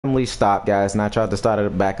randomly stopped, guys, and I tried to start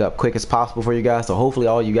it back up quick as possible for you guys. So hopefully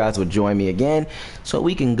all you guys would join me again so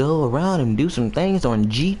we can go around and do some things on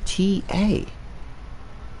GTA.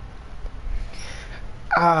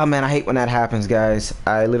 Ah, man, I hate when that happens, guys.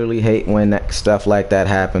 I literally hate when that stuff like that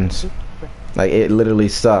happens. Like, it literally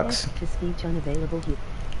sucks.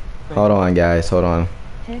 Hold on, guys, hold on.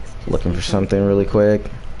 Looking for something really quick.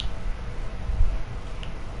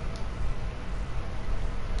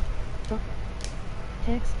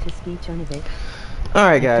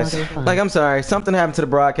 Alright, guys. Like, I'm sorry. Something happened to the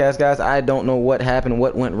broadcast, guys. I don't know what happened,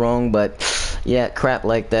 what went wrong, but yeah, crap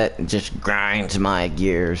like that just grinds my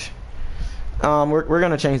gears. We're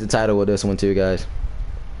gonna change the title of this one too, guys.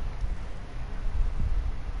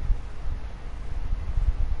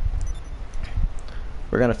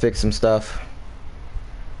 We're gonna fix some stuff.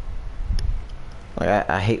 Like,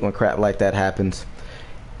 I hate when crap like that happens.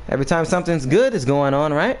 Every time something's good is going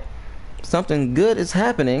on, right? Something good is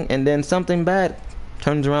happening, and then something bad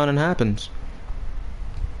turns around and happens.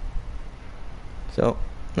 So,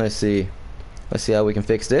 let's see. Let's see how we can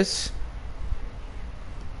fix this.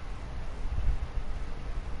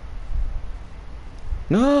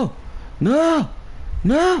 No! No!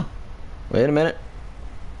 No! Wait a minute.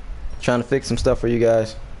 Trying to fix some stuff for you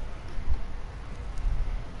guys.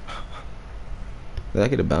 Did I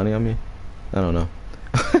get a bounty on me? I don't know.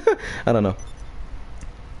 I don't know.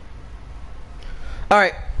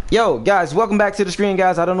 Alright. Yo, guys, welcome back to the screen,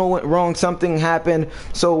 guys. I don't know what went wrong. Something happened.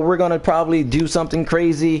 So we're going to probably do something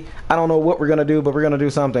crazy. I don't know what we're going to do, but we're going to do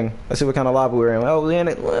something. Let's see what kind of lava we're in. Oh,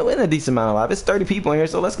 we're in a decent amount of lava. It's 30 people in here,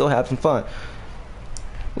 so let's go have some fun.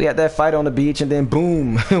 We had that fight on the beach, and then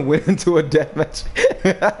boom, went into a death match.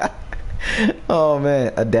 Oh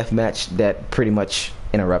man, a death match that pretty much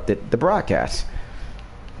interrupted the broadcast.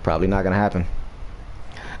 Probably not gonna happen.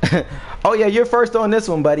 Oh yeah, you're first on this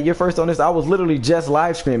one, buddy. You're first on this. I was literally just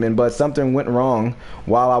live streaming, but something went wrong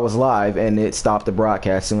while I was live, and it stopped the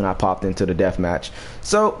broadcast soon. I popped into the death match.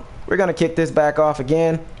 So we're gonna kick this back off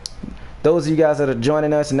again. Those of you guys that are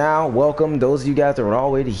joining us now, welcome. Those of you guys that are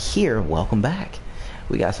already here, welcome back.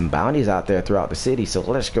 We got some bounties out there throughout the city, so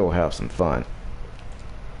let's go have some fun.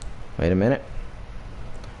 Wait a minute.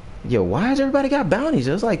 Yo, why has everybody got bounties?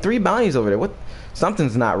 There's like 3 bounties over there. What?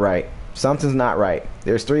 Something's not right. Something's not right.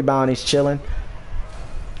 There's 3 bounties chilling.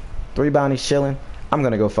 3 bounties chilling. I'm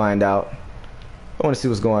gonna go find out. I want to see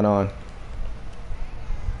what's going on.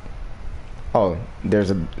 Oh,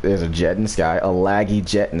 there's a jet in the sky. A laggy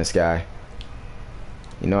jet in the sky.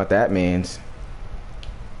 You know what that means?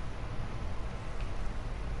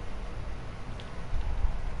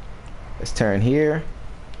 Let's turn here.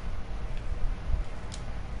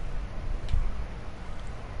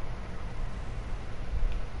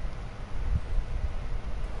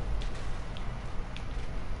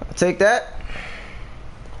 I'll take that.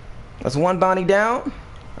 That's 1 bounty down.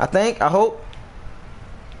 I think. I hope.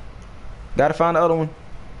 Gotta find the other one.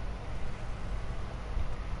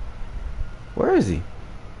 Where is he?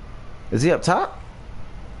 Is he up top?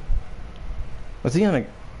 Was he on the...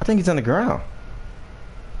 I think he's on the ground.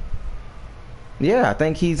 Yeah, I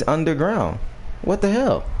think he's underground. What the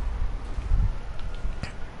hell?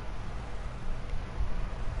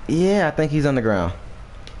 Yeah, I think he's underground.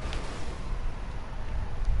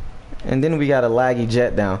 And then we got a laggy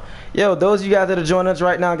jet down. Yo, those of you guys that are joining us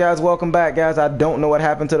right now, guys, welcome back, guys. I don't know what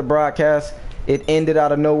happened to the broadcast. It ended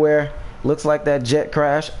out of nowhere. Looks like that jet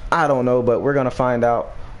crashed. I don't know, but we're gonna find out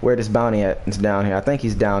where this bounty at. It's down here. I think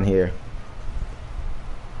he's down here.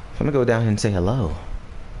 So I'm gonna go down here and say hello.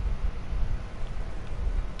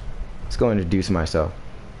 Let's go introduce myself.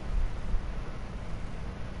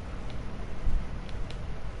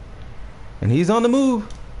 And he's on the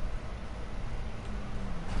move.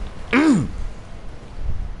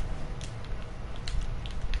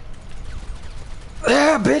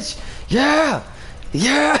 Yeah, bitch. Yeah.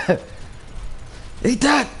 Yeah. Eat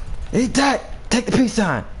that. Eat that. Take the peace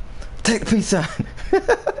sign. Take the peace sign.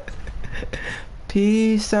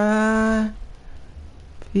 Peace sign.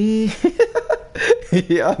 Peace.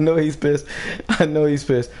 Yeah, I know he's pissed. I know he's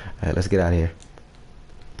pissed. Alright, let's get out of here.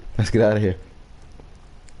 Let's get out of here.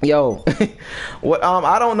 Yo, what?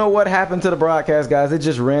 I don't know what happened to the broadcast, guys. It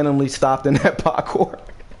just randomly stopped in that parkour.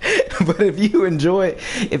 But if you enjoy it,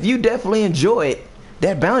 if you definitely enjoy it,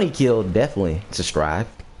 that bounty kill, definitely subscribe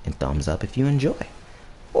and thumbs up if you enjoy,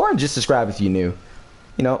 or just subscribe if you're new.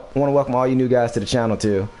 You know, I want to welcome all you new guys to the channel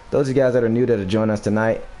too. Those of you guys that are new that are joining us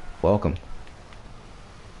tonight, welcome.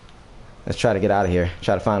 Let's try to get out of here.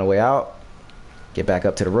 Try to find a way out. Get back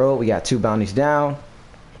up to the road. We got 2 bounties down.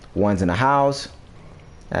 1's in the house.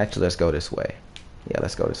 Actually, let's go this way. Yeah,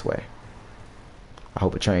 let's go this way. I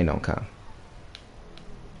hope a train don't come.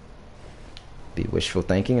 wishful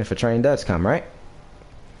thinking, if a train does come, right?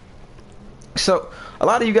 So a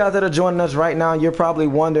lot of you guys that are joining us right now, you're probably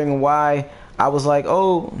wondering why I was like,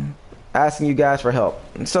 oh, asking you guys for help.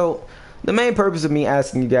 And so the main purpose of me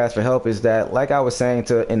asking you guys for help is that, like I was saying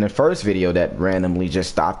in the first video that randomly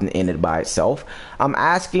just stopped and ended by itself, I'm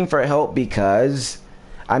asking for help because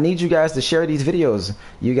I need you guys to share these videos.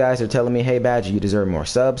 You guys are telling me, hey Badger, you deserve more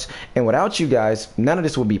subs, and without you guys, none of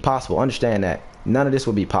this would be possible. Understand that. None of this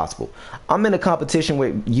would be possible. I'm in a competition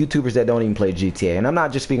with YouTubers that don't even play GTA, and I'm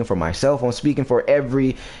not just speaking for myself, I'm speaking for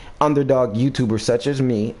every underdog YouTuber such as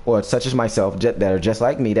me, or such as myself, that are just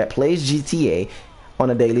like me, that plays GTA on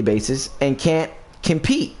a daily basis and can't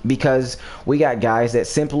compete because we got guys that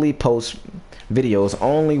simply post videos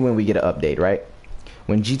only when we get an update, right?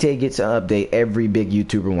 When GTA gets an update, every big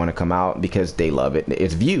YouTuber want to come out because they love it.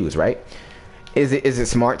 It's views, right? Is it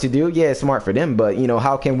smart to do? Yeah, it's smart for them, but you know,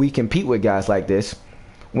 how can we compete with guys like this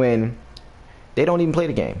when they don't even play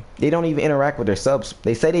the game? They don't even interact with their subs.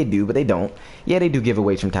 They say they do, but they don't. Yeah, they do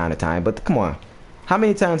giveaways from time to time, but come on. How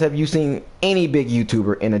many times have you seen any big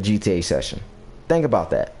YouTuber in a GTA session? Think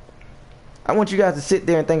about that. I want you guys to sit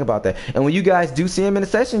there and think about that. And when you guys do see him in a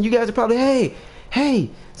session, you guys are probably, hey,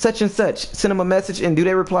 such and such. Send them a message, and do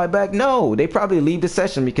they reply back? No, they probably leave the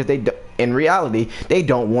session because in reality, they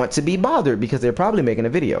don't want to be bothered because they're probably making a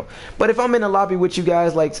video. But if I'm in a lobby with you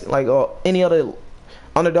guys, like any other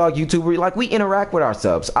underdog YouTuber, like, we interact with our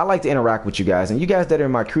subs. I like to interact with you guys, and you guys that are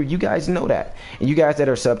in my crew, you guys know that. And you guys that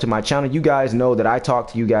are sub to my channel, you guys know that I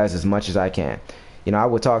talk to you guys as much as I can. You know, I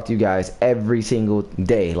will talk to you guys every single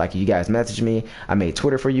day. Like, you guys message me. I made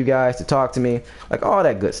Twitter for you guys to talk to me. Like, all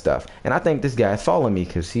that good stuff. And I think this guy's following me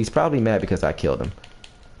because he's probably mad because I killed him.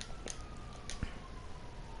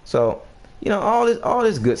 So, you know, all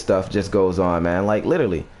this good stuff just goes on, man. Like,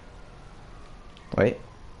 literally. Wait.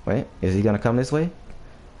 Is he going to come this way?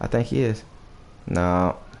 I think he is.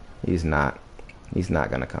 No, he's not. He's not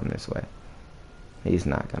going to come this way. He's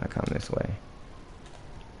not going to come this way.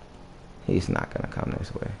 He's not gonna come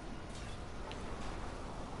this way.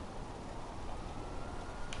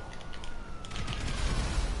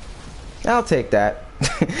 I'll take that.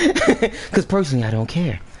 Because personally, I don't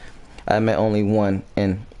care. I met only one,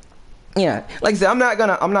 and yeah, like I said, I'm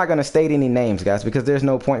not gonna state any names, guys, because there's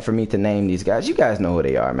no point for me to name these guys. You guys know who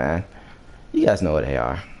they are, man. You guys know who they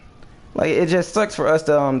are. Like, it just sucks for us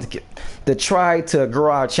to try to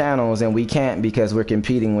grow our channels, and we can't because we're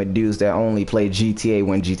competing with dudes that only play GTA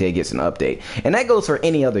when GTA gets an update. And that goes for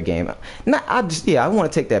any other game. I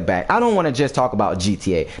want to take that back. I don't want to just talk about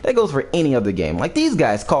GTA. That goes for any other game. Like, these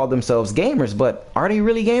guys call themselves gamers, but are they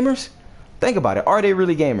really gamers? Think about it. Are they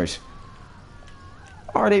really gamers?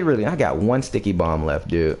 Are they really? I got one sticky bomb left,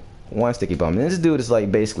 dude. One sticky bomb. And this dude is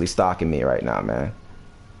like basically stalking me right now, man.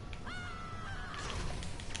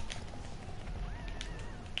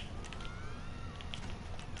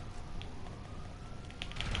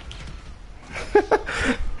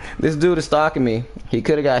 This dude is stalking me. He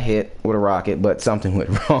could have got hit with a rocket, but something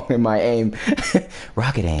went wrong in my aim.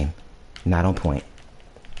 Rocket aim, not on point.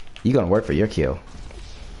 You gonna work for your kill.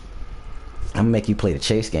 I'm gonna make you play the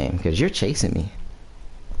chase game because you're chasing me.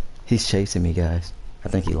 He's chasing me, guys. I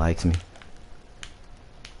think he likes me.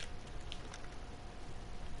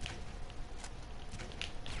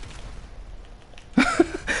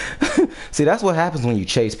 See, that's what happens when you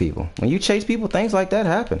chase people. When you chase people, things like that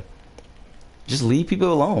happen. Just leave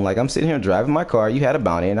people alone. Like, I'm sitting here driving my car, you had a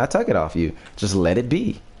bounty, and I took it off you. Just let it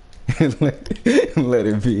be. let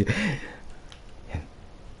it be.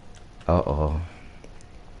 Uh-oh.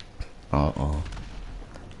 Uh-oh.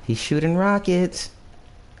 He's shooting rockets.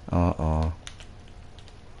 Uh-oh.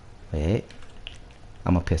 Wait.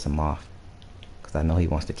 I'm gonna piss him off. Because I know he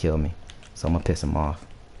wants to kill me. So I'm gonna piss him off.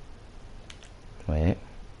 Wait.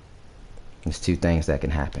 There's two things that can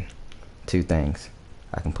happen. Two things.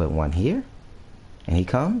 I can put one here, and he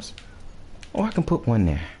comes, or I can put one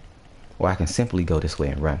there, or I can simply go this way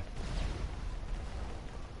and run.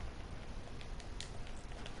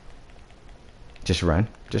 Just run,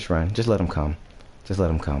 just run, just let him come, just let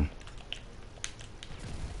him come.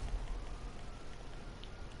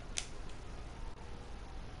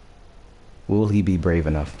 Will he be brave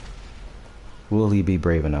enough? Will he be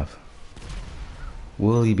brave enough?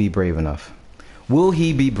 Will he be brave enough? Will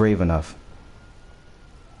he be brave enough?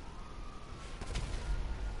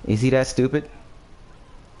 Is he that stupid?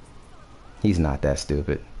 He's not that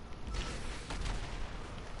stupid.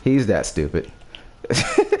 He's that stupid.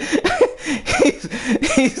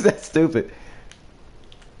 he's that stupid.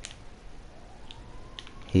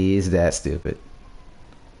 He is that stupid.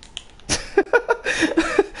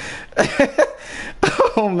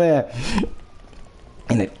 Oh man.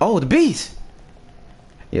 And it, oh, the beast.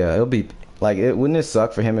 Yeah, it'll be like it wouldn't it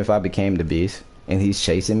suck for him if I became the beast and he's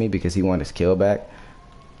chasing me because he wants his kill back?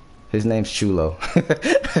 His name's Chulo.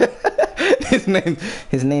 his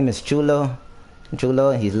name is Chulo.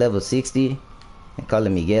 Chulo, he's level 60. I call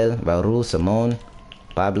him Miguel, Raul, Simon,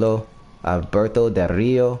 Pablo, Alberto Del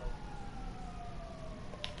Rio.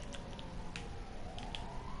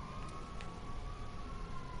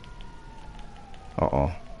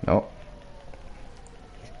 Uh-oh. Nope.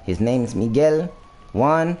 His name's Miguel,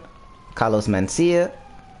 Juan, Carlos Mancia.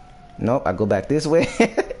 Nope, I go back this way.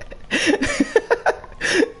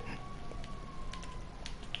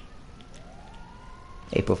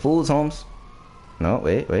 April Fool's, Holmes. No,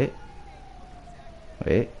 wait.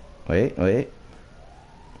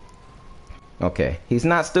 Okay, he's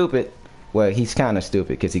not stupid. Well, he's kind of stupid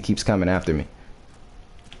because he keeps coming after me.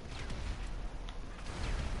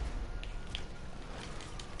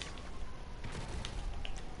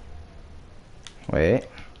 Wait.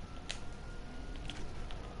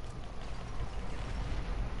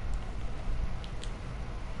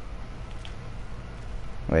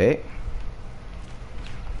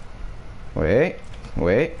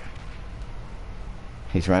 Wait.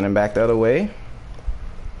 He's running back the other way.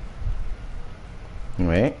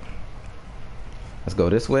 Wait. Let's go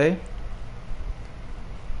this way.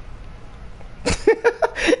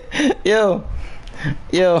 Yo.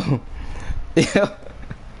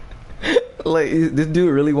 Like, this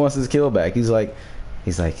dude really wants his kill back. He's like,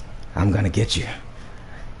 I'm gonna get you.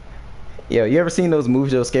 Yo, you ever seen those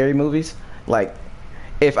movies, those scary movies? Like,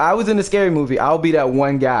 if I was in a scary movie, I'll be that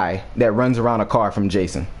one guy that runs around a car from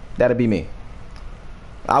Jason. That'd be me.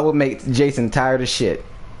 I would make Jason tired of shit.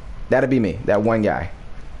 That'd be me. That one guy.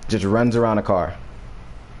 Just runs around a car.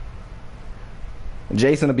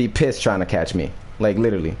 Jason will be pissed trying to catch me. Like,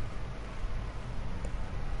 literally.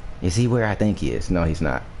 Is he where I think he is? No, he's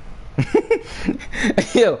not.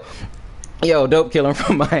 Yo, dope killer. I'm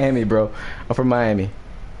from Miami, bro. I'm from Miami.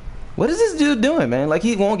 What is this dude doing, man? Like,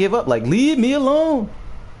 he won't give up. Like, leave me alone.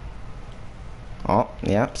 Oh,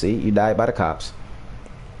 yeah, see, you died by the cops.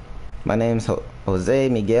 My name's Jose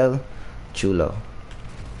Miguel Chulo.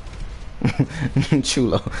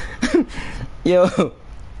 Chulo. Yo.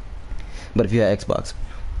 But if you have Xbox.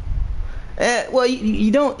 Well,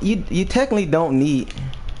 you technically don't need...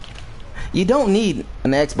 You don't need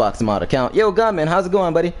an Xbox mod account. Yo, Gunman, how's it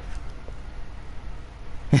going, buddy?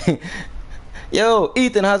 Yo,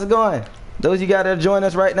 Ethan, how's it going? Those you got to join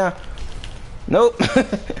us right now? Nope.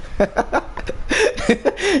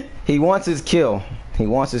 He wants his kill. He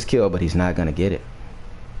wants his kill, but he's not gonna get it.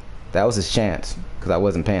 That was his chance, because I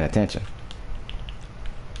wasn't paying attention.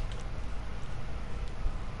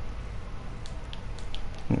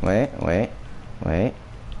 Wait.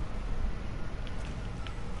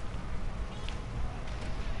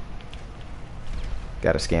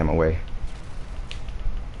 Gotta scam away.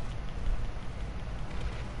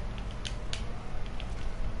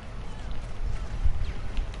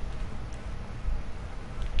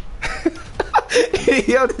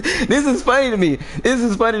 Yo, this is funny to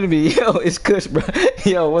me. Yo, it's Kush, bro.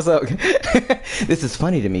 Yo, what's up? This is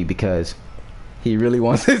funny to me because he really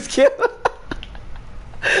wants his kill.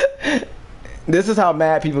 This is how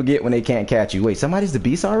mad people get when they can't catch you. Wait, somebody's the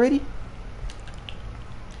beast already?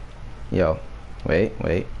 Yo,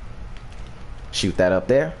 wait. Shoot that up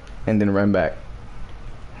there and then run back.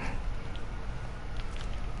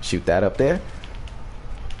 Shoot that up there.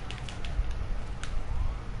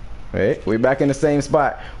 Wait, we're back in the same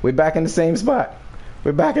spot.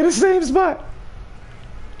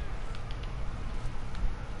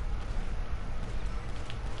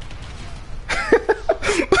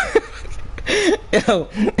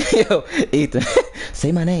 Yo, Ethan,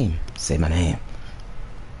 say my name.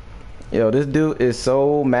 Yo, this dude is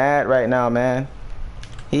so mad right now, man.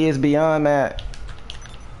 He is beyond mad.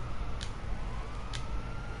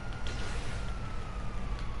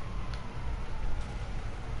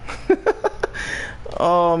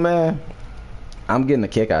 Oh man, I'm getting a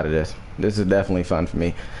kick out of this. This is definitely fun for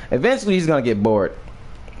me. Eventually he's gonna get bored.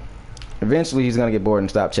 And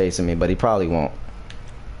stop chasing me, but he probably won't.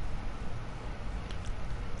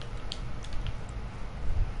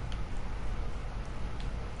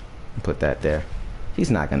 Put that there. He's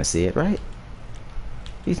not gonna see it, right?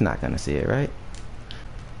 He's not gonna see it.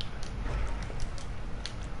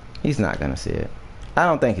 I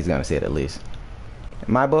don't think he's gonna see it, at least.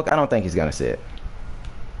 In my book, I don't think he's gonna see it.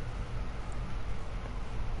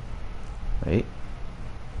 Wait.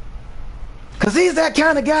 Cause he's that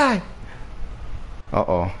kind of guy.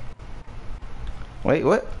 Uh-oh. Wait,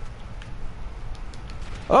 what?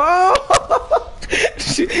 Oh!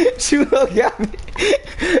 Chulo got me.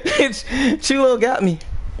 Chulo got me.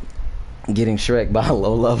 Getting Shrek by a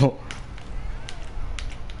low level.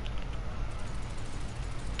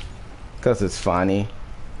 Cause it's funny.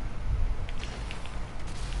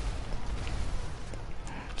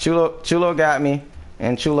 Chulo got me,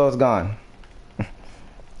 and Chulo's gone.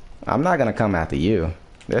 I'm not gonna come after you.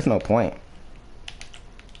 There's no point.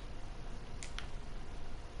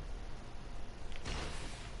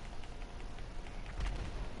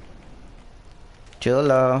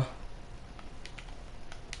 Chulo.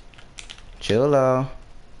 Chulo.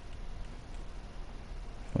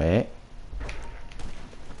 Wait.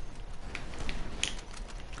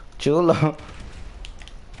 Chulo.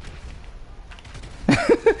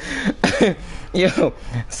 Yo,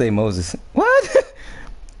 say Moses. What?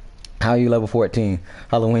 How are you level 14?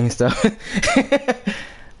 Halloween stuff.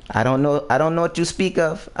 I don't know what you speak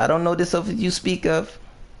of. I don't know this of you speak of.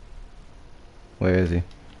 Where is he?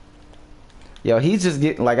 Yo, he's just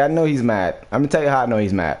getting, like, I know he's mad. I'm gonna tell you how I know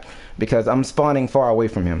he's mad. Because I'm spawning far away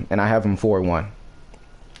from him, and I have him 4-1.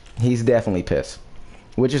 He's definitely pissed.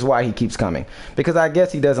 Which is why he keeps coming. Because I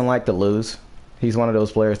guess he doesn't like to lose. He's one of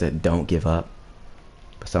those players that don't give up.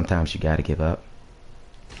 But sometimes you gotta give up.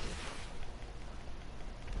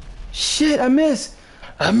 Shit, I miss.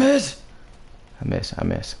 I miss.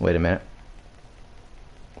 Wait a minute.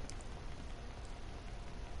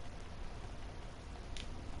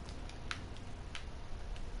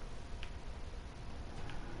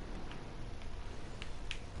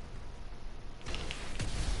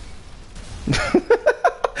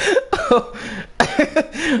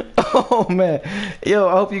 Oh man, yo,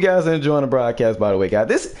 I hope you guys are enjoying the broadcast. By the way, guys,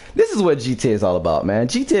 this is what GTA is all about, man.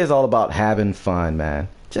 GTA is all about having fun, man.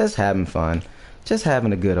 Just having fun, just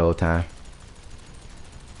having a good old time.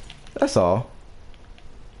 That's all.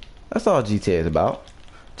 That's all GTA is about.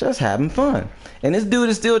 Just having fun. And this dude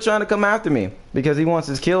is still trying to come after me because he wants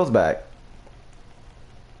his kills back.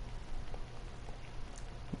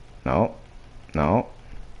 No, no,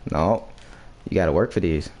 no. You gotta work for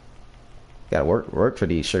these. You gotta work for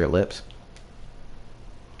these sugar lips.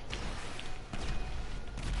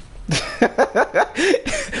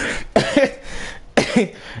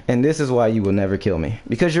 And this is why you will never kill me.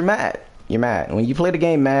 Because you're mad. You're mad. When you play the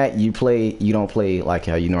game mad, you don't play like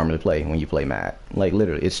how you normally play when you play mad. Like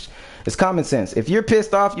literally, it's common sense. If you're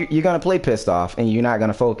pissed off, you're gonna play pissed off and you're not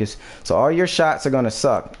gonna focus. So all your shots are gonna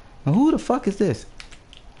suck. Now, who the fuck is this?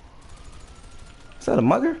 Is that a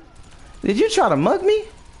mugger? Did you try to mug me?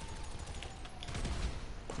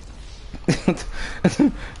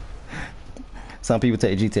 Some people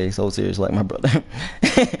take GTA so serious, like my brother.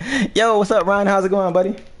 Yo, what's up, Ryan? How's it going,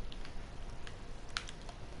 buddy?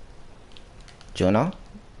 Juno?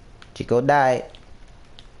 Chico died.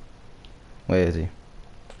 Where is he?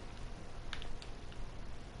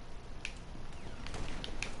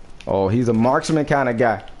 Oh, he's a marksman kind of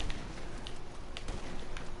guy.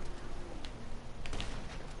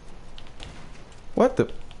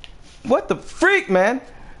 What the freak, man?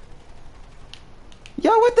 Yo,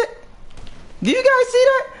 what the? Do you guys see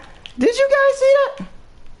that? Did you guys see that?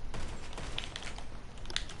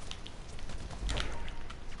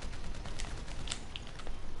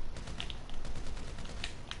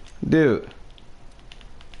 Dude.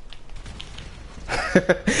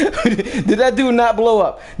 Did that dude not blow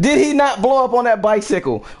up? Did he not blow up on that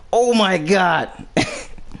bicycle? Oh my god.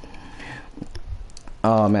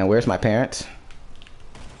 Oh man, where's my parents?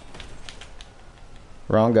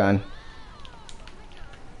 Wrong gun.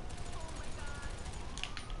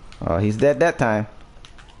 Oh, he's dead that time.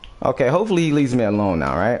 Okay, hopefully he leaves me alone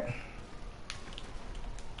now, right?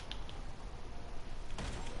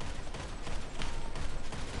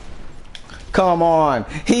 Come on.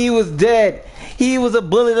 He was dead. He was a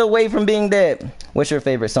bullet away from being dead. What's your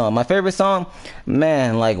favorite song? My favorite song?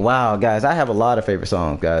 Man, like, wow, guys. I have a lot of favorite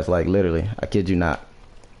songs, guys. Like, literally. I kid you not.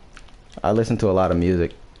 I listen to a lot of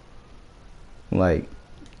music. Like,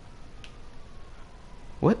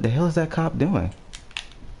 what the hell is that cop doing?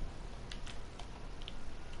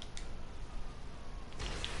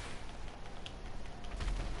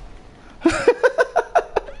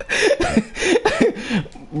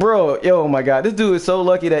 Bro, yo, oh my god, this dude is so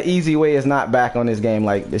lucky that easy way is not back on this game.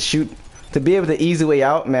 Like, to be able to easy way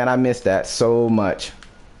out, man, I miss that so much.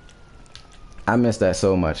 I miss that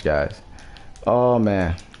so much, guys. Oh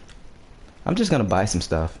man, I'm just gonna buy some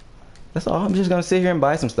stuff. That's all. I'm just gonna sit here and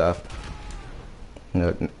buy some stuff.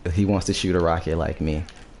 No, he wants to shoot a rocket like me.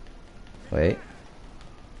 Wait.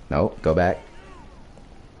 Nope, go back.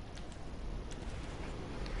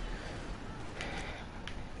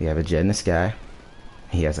 We have a jet in the sky.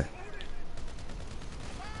 He has a...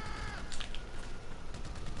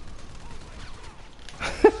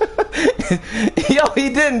 Yo, he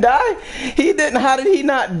didn't die. He didn't. How did he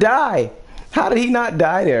not die? How did he not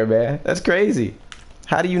die there, man? That's crazy.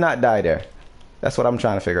 How do you not die there? That's what I'm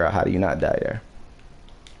trying to figure out. How do you not die there?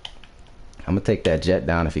 I'm gonna take that jet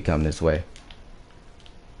down if he come this way.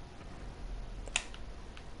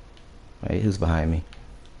 Wait, who's behind me?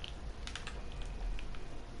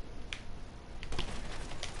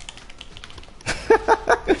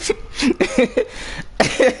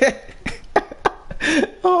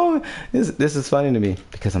 Oh, this is funny to me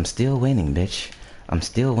because I'm still winning, bitch. I'm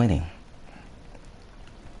still winning.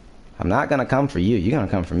 I'm not gonna come for you. You're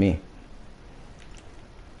gonna come for me.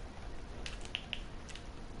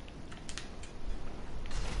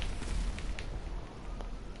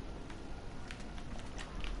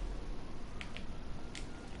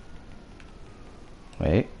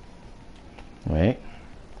 Wait. Wait.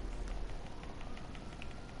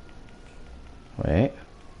 Wait.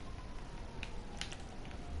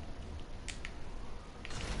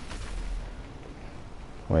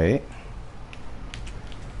 Wait.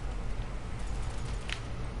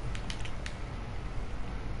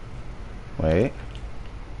 Wait.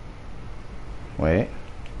 Wait.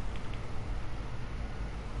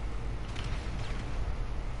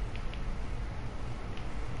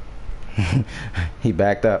 He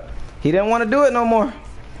backed up. He didn't want to do it no more.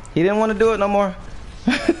 He didn't want to do it no more.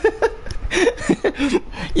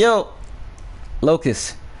 Yo,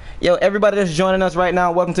 Locust. Yo, everybody that's joining us right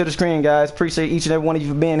now, welcome to the screen, guys. Appreciate each and every one of you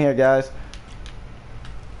for being here, guys.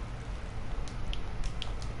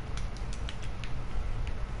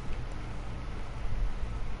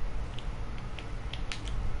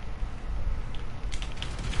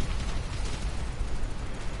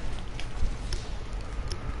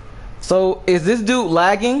 So, is this dude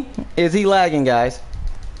lagging? Is he lagging, guys?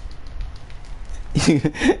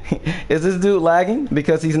 Is this dude lagging?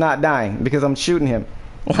 Because he's not dying. Because I'm shooting him.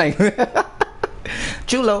 Like,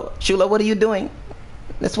 Chulo, what are you doing?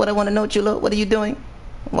 That's what I want to know, Chulo. What are you doing?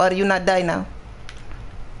 Why do you not die now?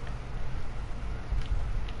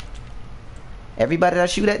 Everybody that I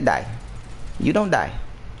shoot at die. You don't die.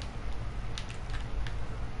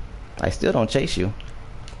 I still don't chase you.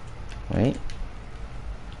 Wait.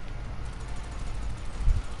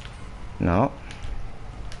 No.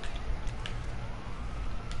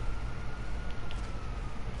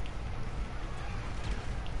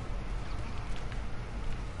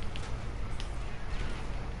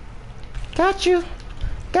 Got you.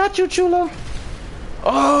 Got you, Chulo.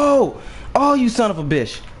 Oh! Oh, you son of a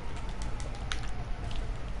bitch.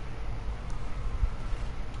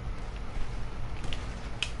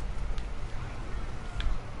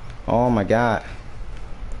 Oh my god.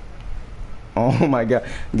 Oh my god.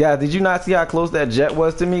 Guys, did you not see how close that jet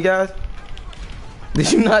was to me, guys?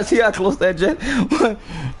 Did you not see how close that jet?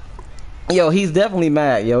 Yo, he's definitely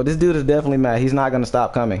mad. Yo, this dude is definitely mad. He's not gonna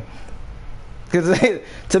stop coming. Because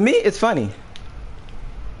to me, it's funny.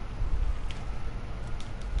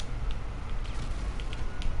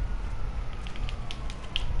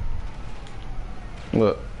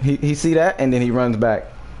 Look, he see that and then he runs back.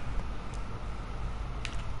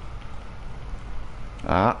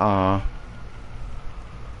 Uh-uh.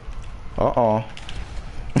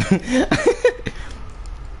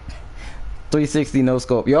 360 no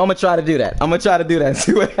scope. Yo, I'm gonna try to do that. I'm gonna try to do that and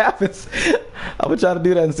see what happens. I'm gonna try to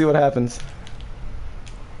do that and see what happens.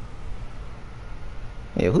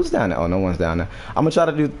 Yeah, who's down there? Oh, no one's down there. I'm gonna try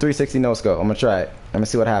to do 360 no scope. I'm gonna try it. Let me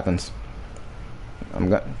see what happens. I'm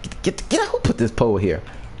gonna get out. Who put this pole here?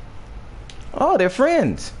 Oh, they're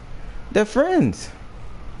friends. They're friends.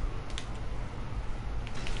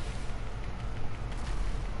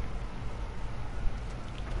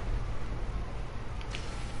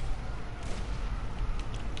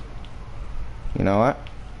 You know what?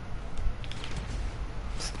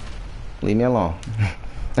 Leave me alone.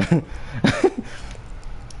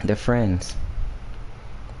 They're friends.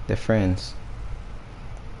 They're friends.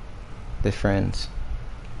 They're friends.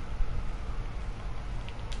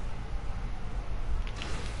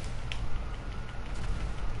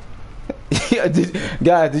 Yeah,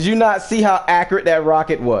 guys, did you not see how accurate that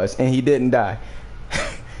rocket was? And he didn't die.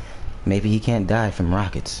 Maybe he can't die from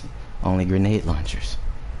rockets. Only grenade launchers.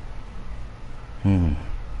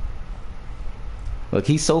 Look,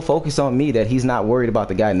 he's so focused on me that he's not worried about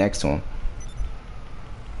the guy next to him.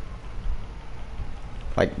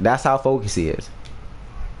 Like, that's how focused he is.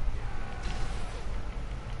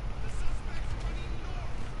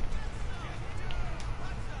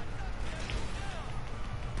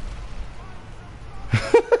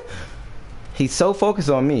 He's so focused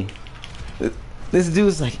on me. This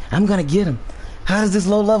dude's like, I'm gonna get him. How is this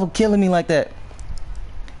low level killing me like that?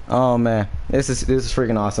 Oh man, this is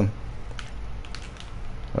freaking awesome.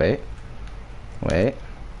 Wait. Wait.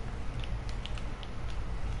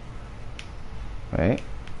 Wait.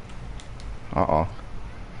 Uh-oh.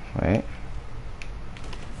 Wait.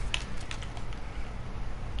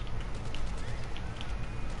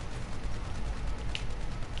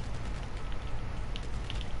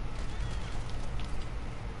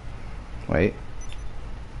 Wait.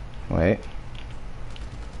 Wait.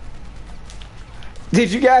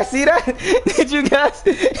 Did you guys see that? Did you guys?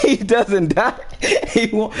 He doesn't die. He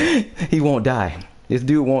won't die. This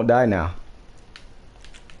dude won't die now.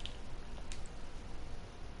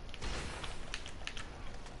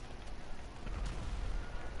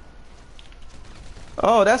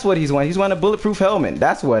 Oh, that's what he's wearing. He's wearing a bulletproof helmet.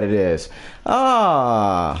 That's what it is.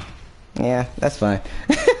 Ah. Yeah, that's fine.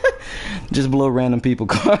 Just blow random people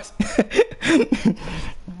cars.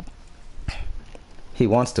 He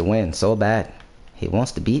wants to win so bad. He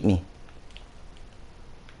wants to beat me.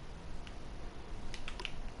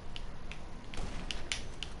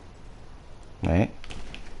 Right?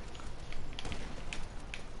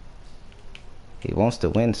 He wants to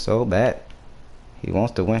win so bad. He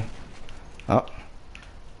wants to win. Oh.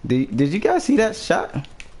 Did you guys see that shot?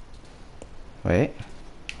 Wait.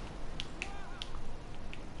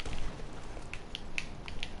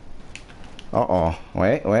 Uh-oh.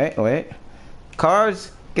 Wait.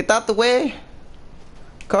 Cars, get out the way.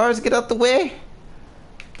 Cars, get out the way.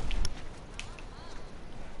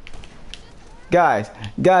 Guys,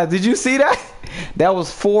 did you see that? That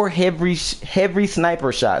was 4 heavy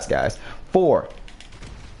sniper shots, guys. 4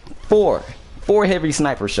 heavy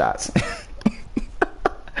sniper shots.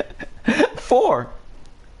 4.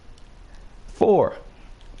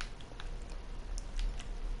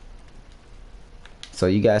 So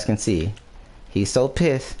you guys can see, he's so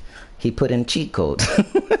pissed, he put in cheat codes.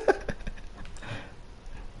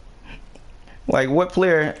 Like, what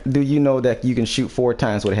player do you know that you can shoot 4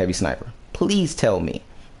 times with a heavy sniper? Please tell me.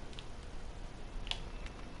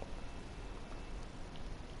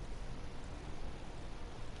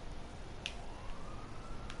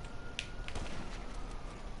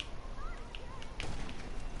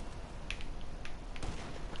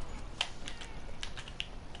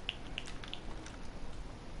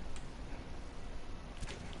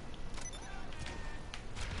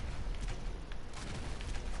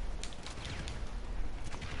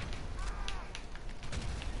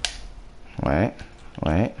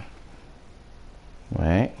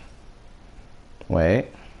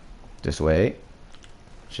 Wait.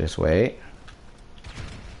 Just wait.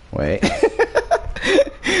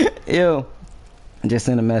 Yo, just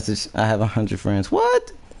sent a message. I have 100 friends.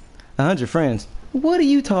 What? 100 friends? What are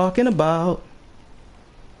you talking about?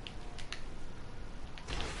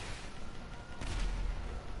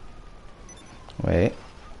 Wait.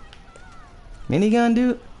 Minigun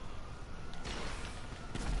dude?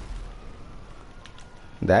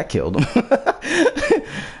 That killed him.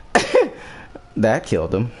 That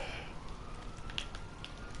killed him.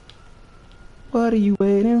 What are you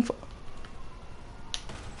waiting for?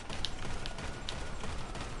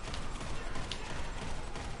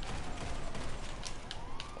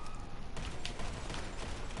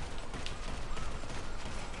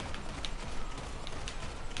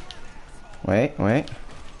 Wait.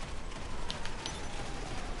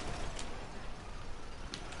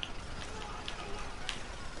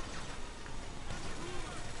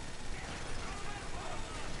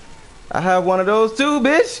 I have one of those too,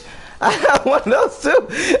 bitch. I have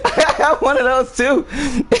one of those too.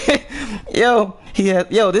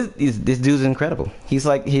 Yo, this dude's incredible. He's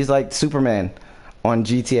like Superman on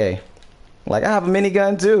GTA. Like, I have a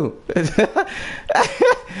minigun too.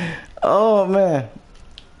 Oh man,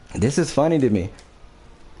 this is funny to me.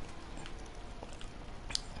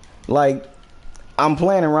 Like, I'm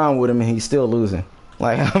playing around with him and he's still losing.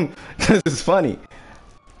 Like, this is funny.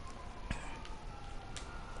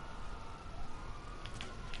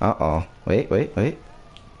 Uh-oh. Wait.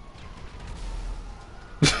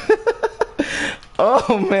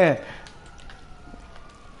 Oh, man.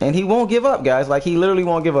 And he won't give up, guys. Like, he literally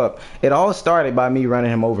won't give up. It all started by me running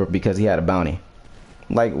him over because he had a bounty.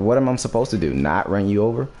 Like, what am I supposed to do? Not run you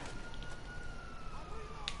over?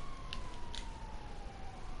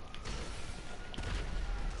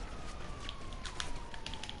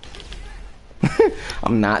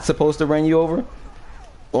 I'm not supposed to run you over?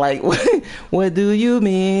 Like, what do you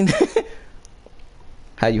mean?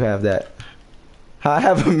 How you have that? How I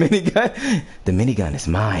have a minigun? The minigun is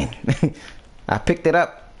mine. I picked it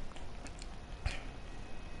up.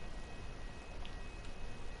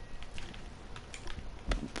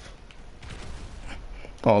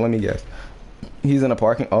 Oh, let me guess. He's in a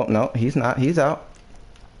parking. Oh, no, he's not. He's out.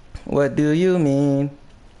 What do you mean?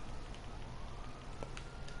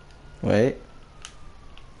 Wait.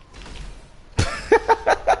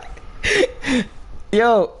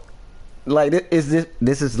 Yo, like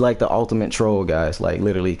this is like the ultimate troll, guys. Like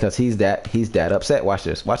literally, because he's that upset. Watch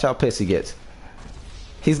this. Watch how pissed he gets.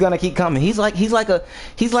 He's gonna keep coming. He's like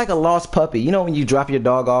a lost puppy. You know when you drop your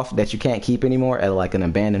dog off that you can't keep anymore at like an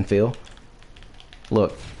abandoned field?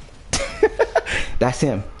 Look. That's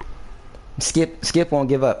him. Skip won't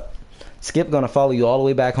give up. Skip gonna follow you all the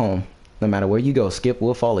way back home. No matter where you go, Skip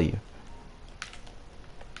will follow you.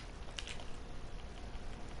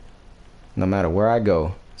 No matter where I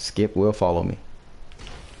go, Skip will follow me.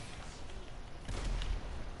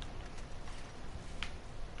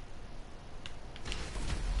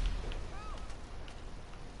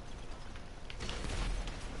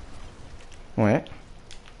 What?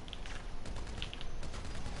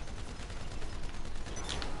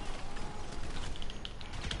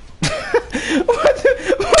 What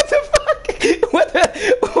the fuck?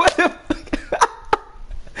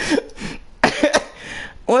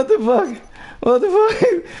 What the fuck? What the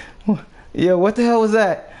fuck? Yeah, what the hell was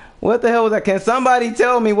that? What the hell was that? Can somebody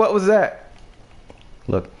tell me what was that?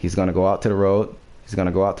 Look, he's gonna go out to the road. He's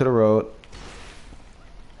gonna go out to the road.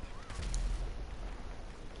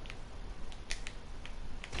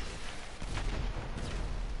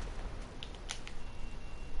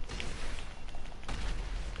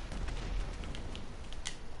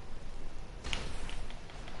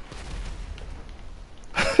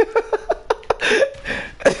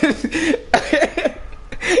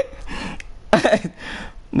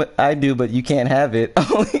 I do, but you can't have it.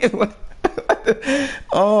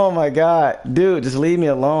 Oh my god, dude, just leave me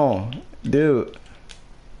alone, dude.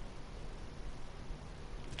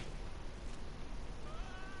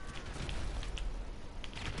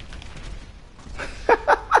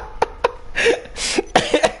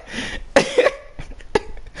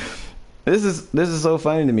 This is so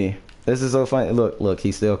funny to me. This is so funny. Look,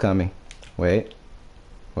 he's still coming. Wait.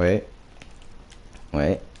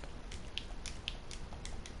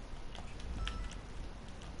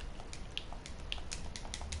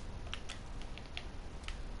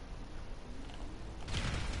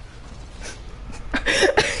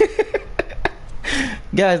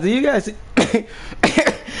 Guys, do you guys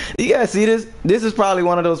see this? This is probably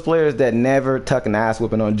one of those players that never took an ass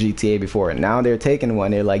whipping on GTA before, and now they're taking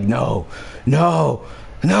one. They're like, no.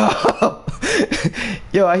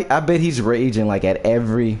 Yo, I bet he's raging like at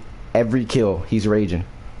every kill. He's raging.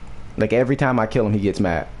 Like every time I kill him, he gets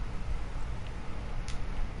mad.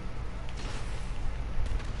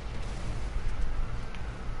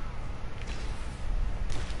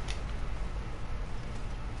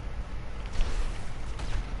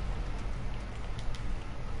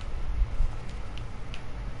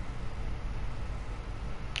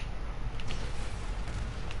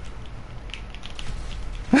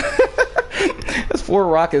 That's 4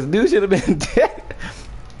 rockets. Dude should have been dead.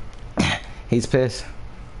 He's pissed.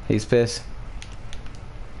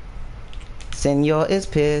 Senor is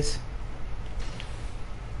pissed.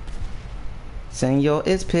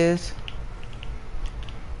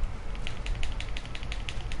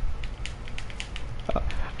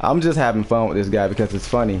 I'm just having fun with this guy because it's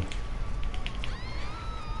funny.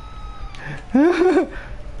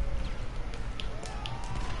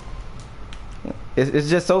 It's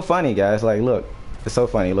just so funny, guys. Like, look, it's so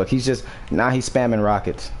funny. Look, he's spamming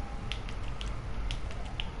rockets.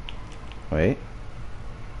 Wait.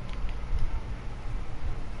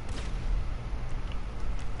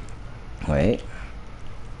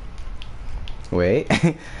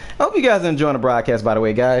 I hope you guys are enjoying the broadcast, by the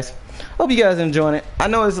way, guys. Hope you guys are enjoying it. I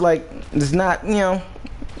know it's like, it's not, you know,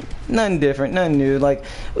 nothing different, nothing new. Like,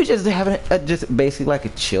 we're just having just basically like a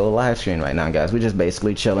chill live stream right now, guys. We're just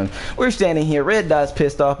basically chilling. We're standing here. Red Dot's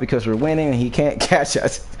pissed off because we're winning and he can't catch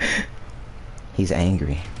us. He's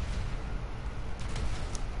angry.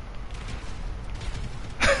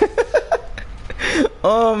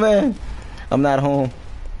 Oh man, I'm not home.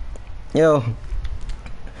 Yo,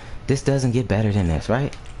 this doesn't get better than this,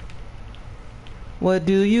 right? What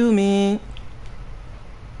do you mean?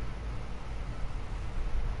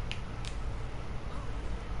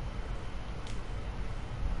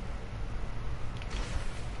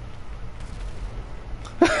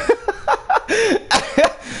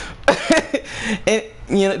 And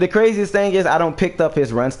you know the craziest thing is I don't picked up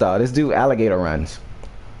his run style. This dude alligator runs.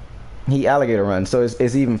 He alligator runs, so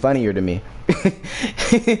it's even funnier to me.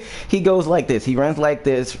 He goes like this. He runs like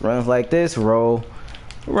this, roll,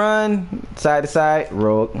 run, side to side,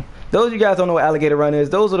 roll. Those of you guys don't know what alligator run is.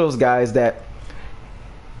 Those are those guys that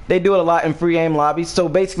they do it a lot in free aim lobbies. So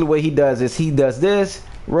basically what he does is he does this,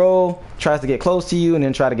 roll, tries to get close to you, and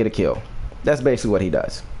then try to get a kill. That's basically what he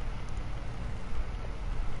does.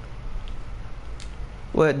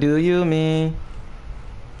 What do you mean?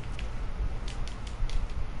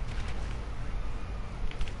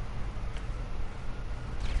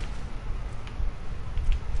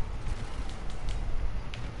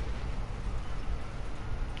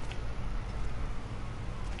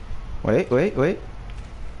 Wait.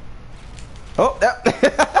 Oh, that,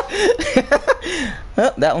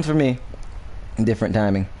 oh, that one's for me. Different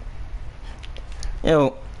timing.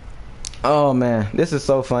 Yo. Oh, man. This is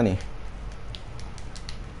so funny.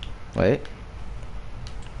 Wait.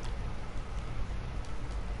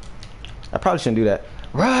 I probably shouldn't do that.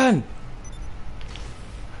 Run!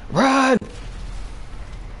 Run!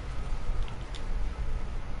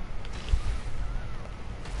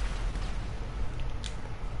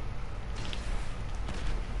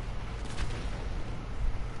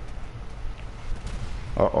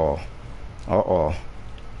 Uh-oh. Uh-oh.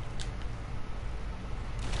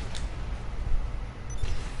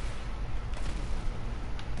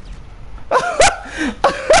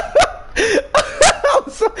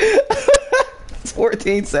 It's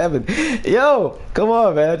 14-7. Yo, come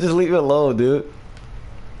on, man. Just leave it alone, dude.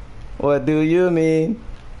 What do you mean?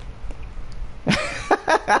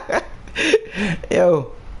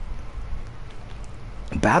 Yo.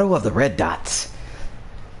 Battle of the red dots.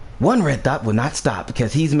 One red dot will not stop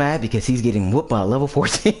because he's mad because he's getting whooped by a level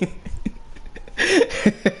 14.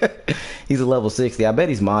 He's a level 60. I bet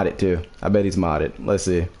he's modded too. I bet he's modded. Let's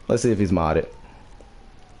see. Let's see if he's modded.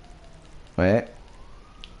 Wait.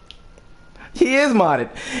 He is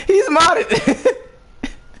modded. He's modded.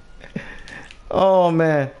 Oh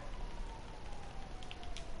man.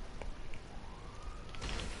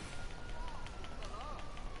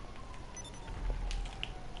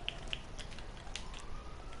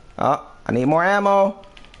 Oh, I need more ammo.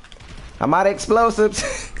 I'm out of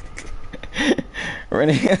explosives.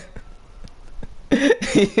 Running. Yeah.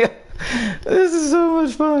 This is so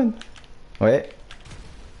much fun. Wait.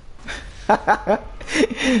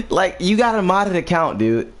 Like, you got a modded account,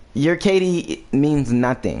 dude. Your KD means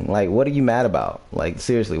nothing. Like, what are you mad about? Like,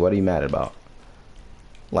 seriously, what are you mad about?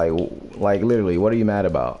 Like literally, what are you mad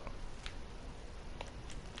about?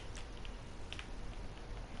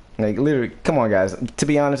 Like, literally, come on, guys. To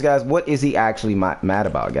be honest, guys, what is he actually mad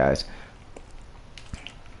about, guys?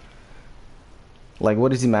 Like,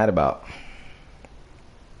 what is he mad about?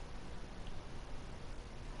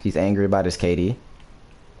 He's angry about his KD.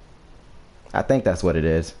 I think that's what it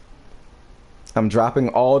is. I'm dropping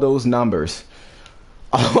all those numbers.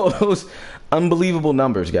 All those unbelievable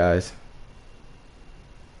numbers, guys.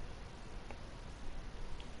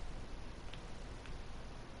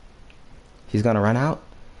 He's gonna run out.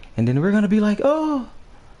 And then we're gonna be like, oh.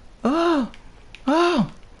 I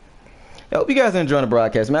hope you guys are enjoying the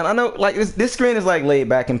broadcast, man. I know, like, this screen is like laid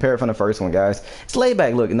back compared from the first one, guys. It's laid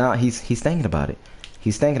back. Look, now he's thinking about it.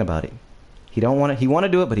 He's thinking about it. He don't want to. He want to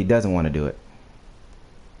do it, but he doesn't want to do it.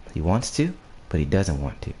 He wants to, but he doesn't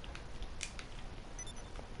want to.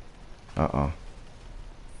 Uh-oh.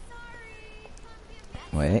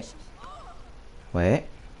 Wait. Wait.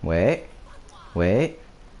 Wait. Wait.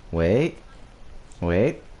 Wait.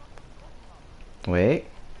 Wait. Wait.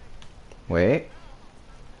 Wait.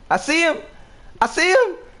 I see him. I see him.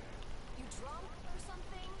 You drunk or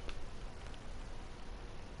something?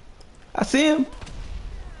 I see him.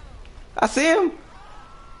 I see him.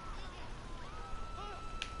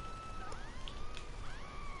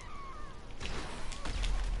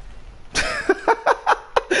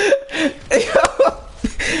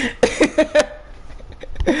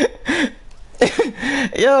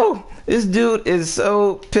 Yo, this dude is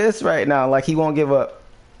so pissed right now. Like, he won't give up.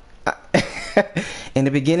 In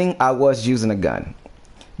the beginning, I was using a gun.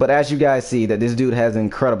 But as you guys see, that this dude has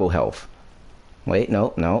incredible health. Wait,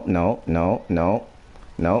 no. No.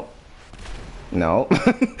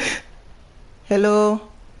 Hello,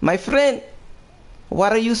 my friend. Why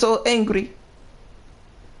are you so angry?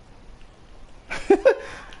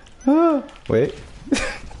 Wait.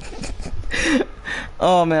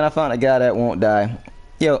 Oh man, I found a guy that won't die.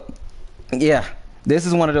 Yo, yeah, this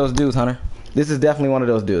is one of those dudes, Hunter. This is definitely one of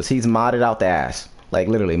those dudes. He's modded out the ass. Like,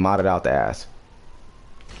 literally modded out the ass.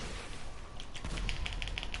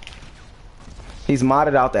 He's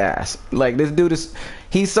modded out the ass. Like, this dude is...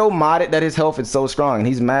 He's so modded that his health is so strong. And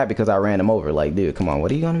he's mad because I ran him over. Like, dude, come on.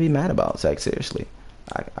 What are you going to be mad about? Like, seriously.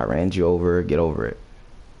 I ran you over. Get over it.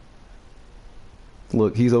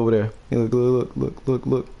 Look, he's over there. Look. Look.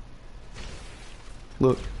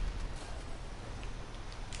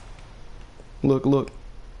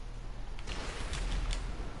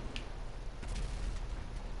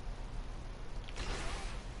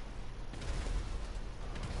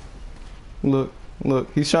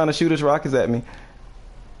 Look, he's trying to shoot his rockets at me.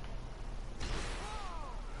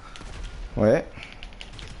 Wait.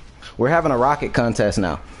 We're having a rocket contest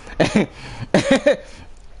now.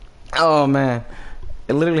 Oh man.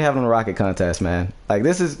 Literally having a rocket contest, man. Like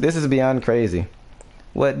this is beyond crazy.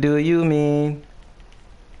 What do you mean?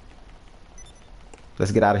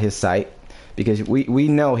 Let's get out of his sight. Because we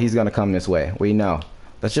know he's gonna come this way. We know.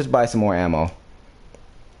 Let's just buy some more ammo.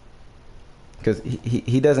 Because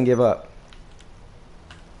he doesn't give up.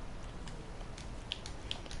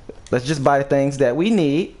 Let's just buy things that we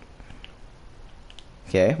need.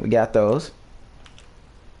 Okay, we got those.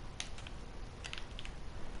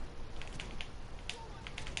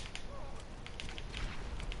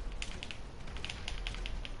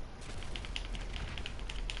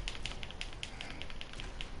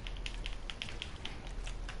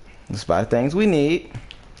 Let's buy things we need.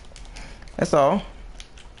 That's all.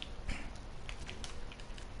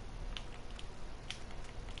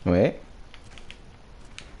 Wait.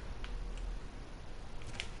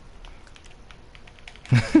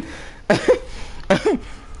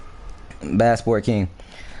 Bad Sport King.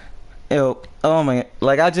 Yo, oh my,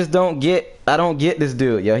 like I don't get this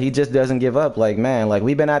dude. Yo, he just doesn't give up. Like, man, like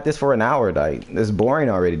we've been at this for an hour. Like, it's boring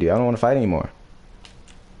already, dude. I don't want to fight anymore.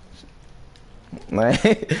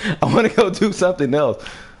 Like, I want to go do something else.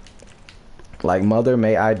 Like, mother,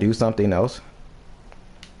 may I do something else?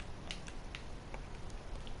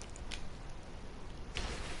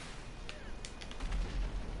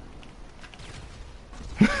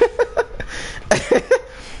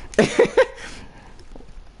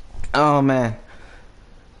 Oh man.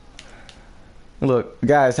 Look,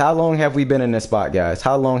 guys, how long have we been in this spot, guys?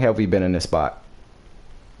 How long have we been in this spot?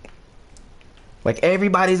 Like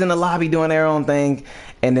everybody's in the lobby doing their own thing,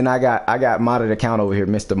 and then I got modded account over here,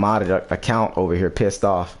 Mr. Modded account over here pissed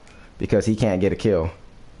off because he can't get a kill.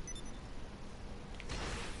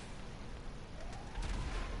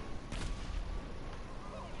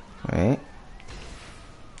 Right.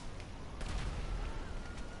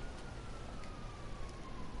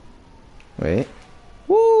 Wait.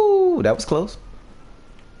 Woo! That was close.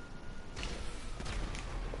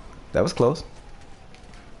 That was close.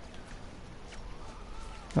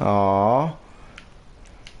 Aww.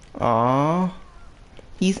 Aww.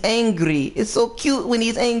 He's angry. It's so cute when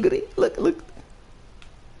he's angry. Look, look.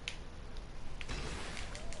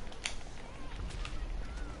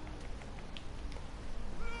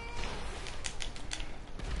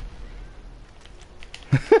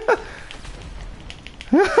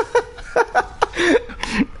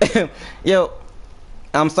 Yo,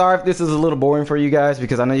 I'm sorry if this is a little boring for you guys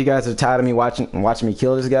because I know you guys are tired of me watching me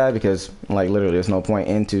kill this guy because like literally there's no point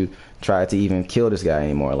in to try to even kill this guy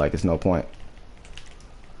anymore. Like it's no point.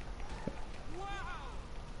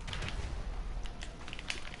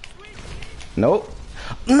 Nope.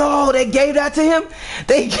 No, they gave that to him.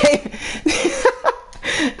 They gave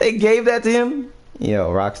they gave that to him.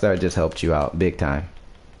 Yo, Rockstar just helped you out big time.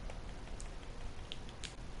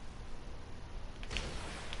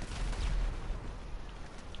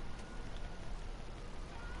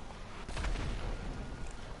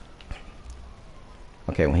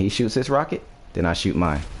 Okay, when he shoots his rocket, then I shoot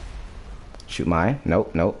mine. Shoot mine.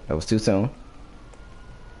 Nope, nope. That was too soon.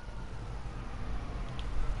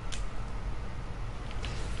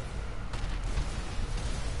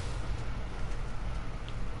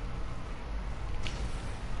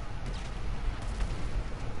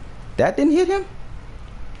 That didn't hit him?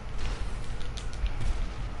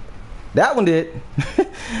 That one did.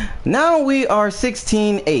 Now we are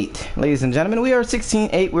 16-8, ladies and gentlemen. We are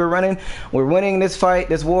 16-8. We're winning this fight.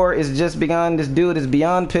 This war is just begun. This dude is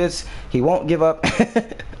beyond pissed. He won't give up.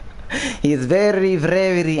 He is very,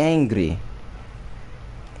 very angry.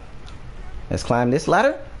 Let's climb this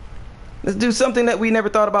ladder. Let's do something that we never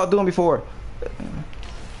thought about doing before.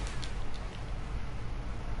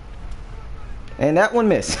 And that one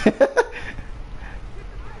missed.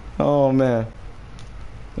 Oh man.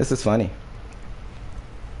 This is funny.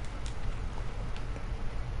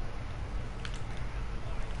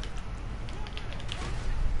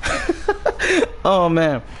 Oh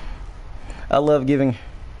man. I love giving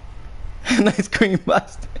nice cream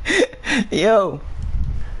bust. Yo.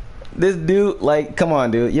 This dude, like, come on,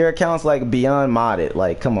 dude. Your account's like beyond modded.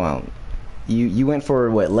 Like, come on. You went for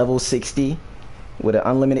what, level 60 with an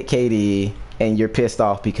unlimited KD and you're pissed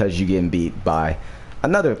off because you're getting beat by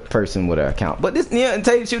another person with an account. But this, yeah, and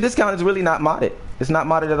tell you the truth, this account is really not modded. It's not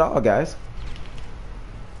modded at all, guys.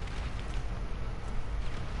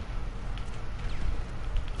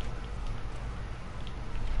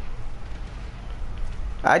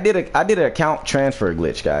 I did an account transfer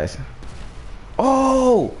glitch, guys.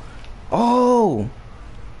 Oh, oh.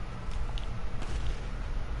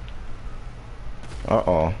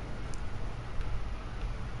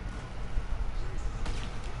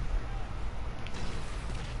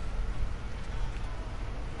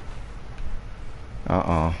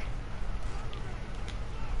 Uh-uh.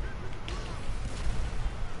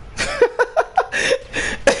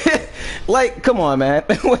 Like, come on, man.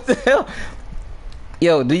 What the hell?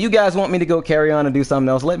 Yo, do you guys want me to go carry on and do something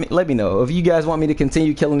else? Let me know. If you guys want me to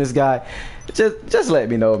continue killing this guy, just let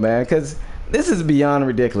me know, man. Cause this is beyond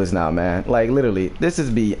ridiculous now, man. Like literally, this is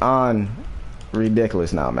beyond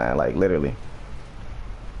ridiculous now, man. Like literally.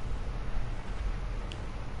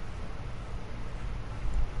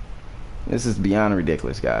 This is beyond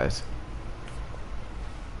ridiculous, guys.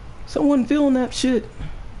 Someone film that shit.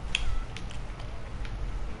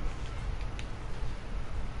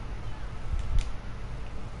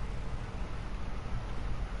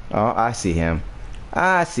 Oh, I see him.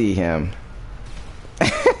 I see him.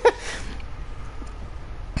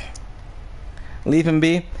 Leave him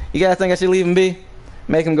be. You guys think I should leave him be?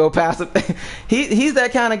 Make him go passive? He's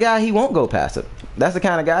that kind of guy, he won't go passive. That's the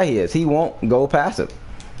kind of guy he is. He won't go passive.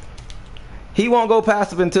 He won't go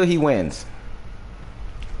passive until he wins.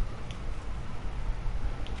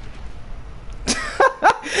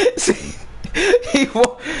 See, he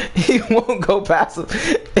won't go passive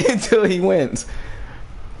until he wins.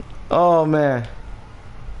 Oh man.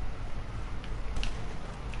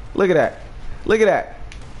 Look at that. Look at that.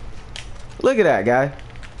 Look at that, guy.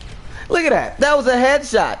 Look at that. That was a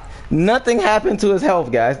headshot. Nothing happened to his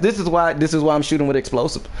health, guys. This is why I'm shooting with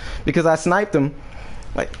explosive. Because I sniped him.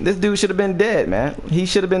 Like this dude should have been dead, man. He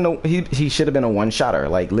should have been he should have been a one-shotter,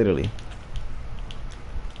 like literally.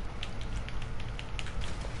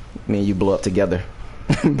 Me and you blow up together.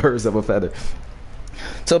 Birds of a feather.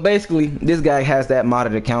 So basically, this guy has that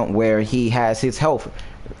modded account where he has his health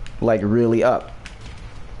like really up.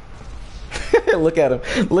 Look at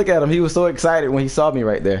him. Look at him. He was so excited when he saw me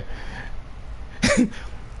right there.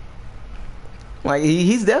 Like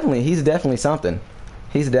he's definitely something.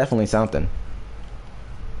 He's definitely something.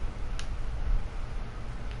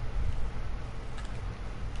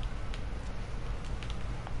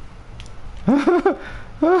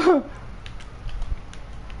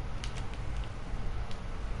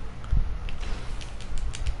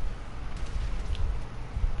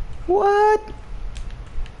 What?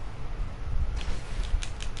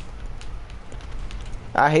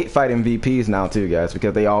 I hate fighting VPs now too, guys,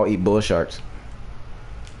 because they all eat bull sharks.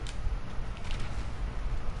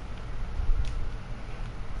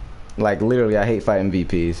 Like literally, I hate fighting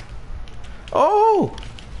VPs. Oh!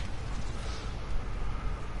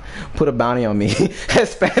 Put a bounty on me.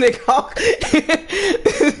 Hispanic Hawk.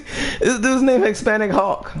 This dude's name Hispanic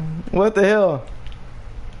Hawk. What the hell?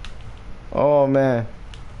 Oh man.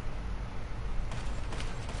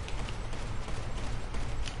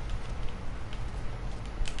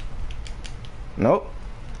 Nope.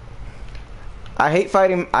 I hate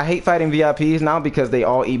fighting VIPs now because they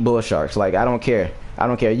all eat bull sharks. Like I don't care. I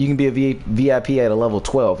don't care. You can be a VIP at a level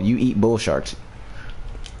 12. You eat bull sharks.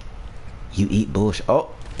 You eat bull sharks. Oh,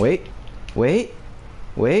 wait. Wait.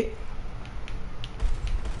 Wait.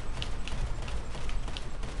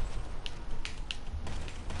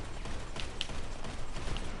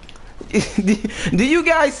 Do you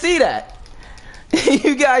guys see that?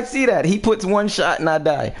 You guys see that? He puts one shot and I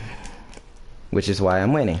die. Which is why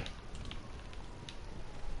I'm winning.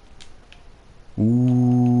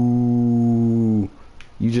 Ooh.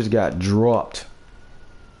 You just got dropped.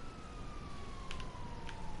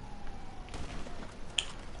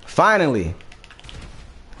 Finally.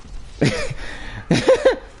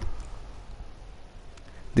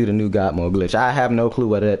 Do the new God mode glitch. I have no clue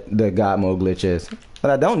what the God mode glitch is.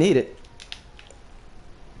 But I don't need it.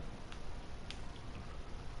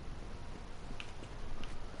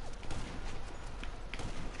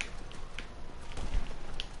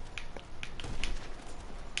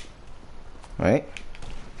 Right?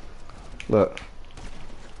 Look.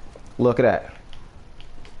 Look at that.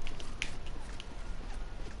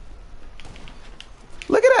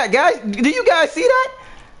 Look at that, guys. Do you guys see that?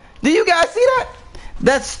 Do you guys see that?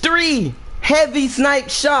 That's 3 heavy snipe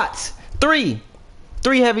shots. 3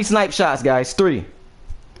 heavy snipe shots, guys. 3.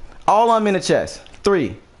 All I'm in the chest.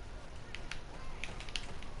 3.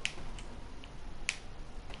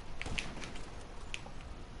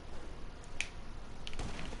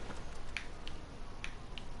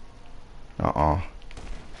 Uh-uh.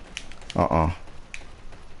 Uh-uh.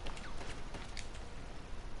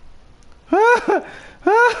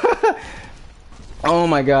 Oh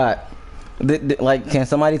my god. Like, can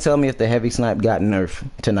somebody tell me if the heavy snipe got nerfed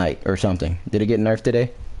tonight or something? Did it get nerfed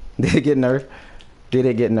today? Did it get nerfed? Did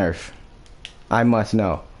it get nerfed? I must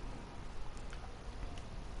know.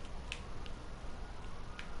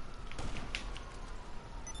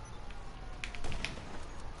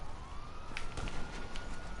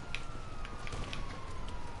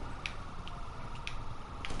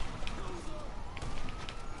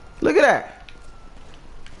 Look at that.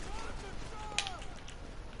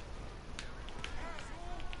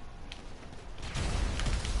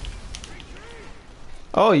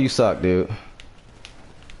 Oh, you suck, dude.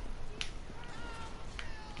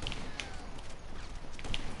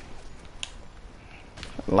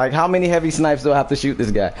 Like, how many heavy snipes do I have to shoot this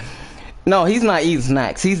guy? No, he's not eating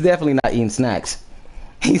snacks. He's definitely not eating snacks.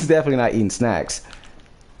 He's definitely not eating snacks.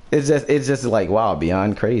 It's just like, wow,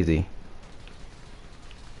 beyond crazy.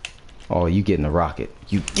 Oh, you getting a rocket.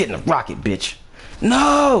 You getting a rocket, bitch.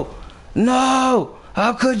 No! No!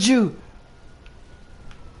 How could you?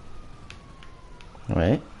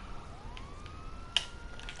 Right?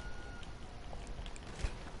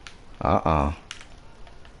 Uh-uh.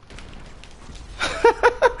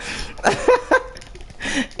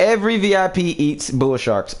 Every VIP eats bull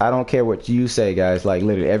sharks. I don't care what you say, guys. Like,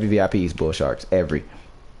 literally, every VIP eats bull sharks. Every.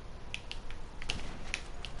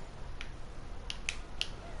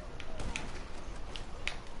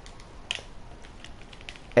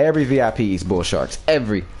 Every VIP eats bull sharks.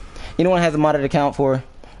 Every. Anyone has a modded account for?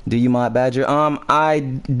 Do you mod Badger? I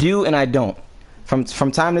do and I don't. From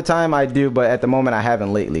time to time I do, but at the moment I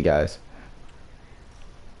haven't lately, guys.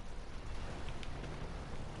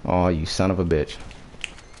 Oh, you son of a bitch.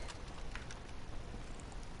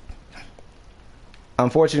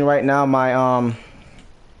 Unfortunately, right now my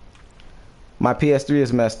PS3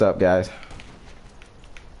 is messed up, guys.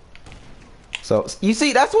 So you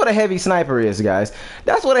see, that's what a heavy sniper is, guys.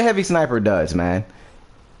 That's what a heavy sniper does, man.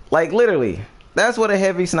 Like, literally, that's what a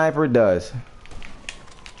heavy sniper does.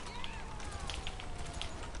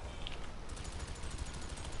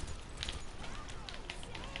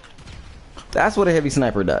 That's what a heavy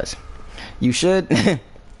sniper does. You should.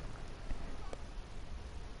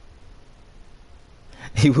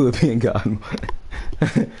 He would be in God mode.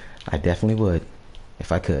 I definitely would,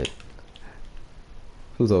 if I could.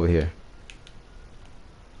 Who's over here?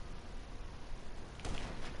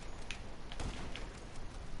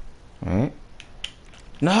 Alright.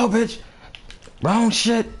 No, bitch. Wrong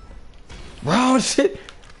shit. Wrong shit.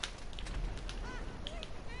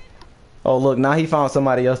 Oh, look, now he found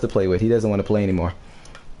somebody else to play with. He doesn't want to play anymore.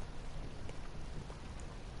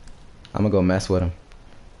 I'm gonna go mess with him.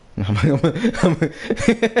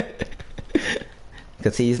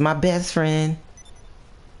 Because he's my best friend.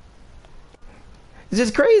 It's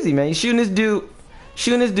just crazy, man. You shooting this dude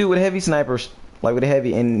with heavy snipers, like with a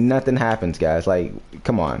heavy, and nothing happens, guys. Like,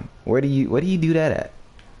 come on. Where do you do that at?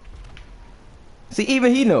 See,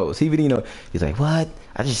 even he knows. Even he knows. He's like, what?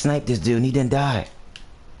 I just sniped this dude and he didn't die.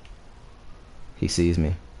 He sees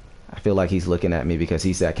me. I feel like he's looking at me because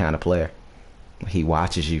he's that kind of player. He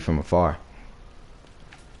watches you from afar.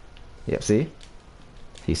 Yep, see?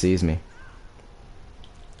 He sees me.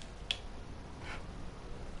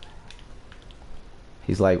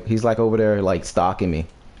 He's like over there, like, stalking me.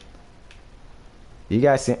 You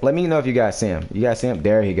guys see, let me know if you guys see him. You guys see him?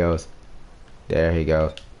 There he goes. There he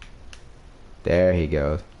goes. There he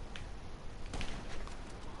goes.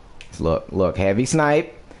 Look, heavy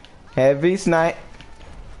snipe. Heavy snipe.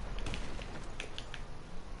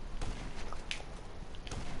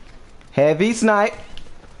 Heavy snipe.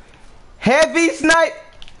 Heavy snipe.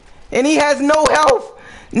 And he has no health.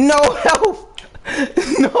 No health.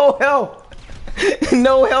 No health.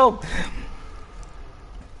 No health.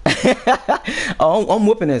 Oh, I'm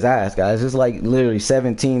whooping his ass, guys. It's like literally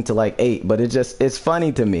 17 to like 8, but it's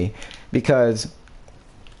funny to me because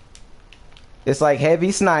it's like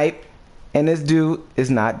heavy snipe and this dude is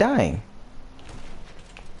not dying.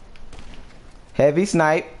 Heavy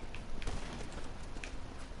snipe.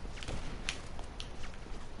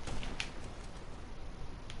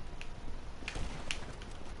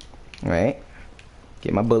 Right.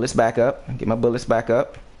 Get my bullets back up. Get my bullets back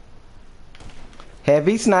up.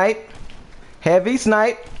 Heavy snipe. Heavy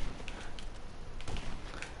snipe.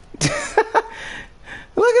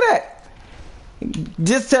 Look at that.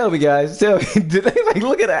 Just tell me, guys. Tell me. Like,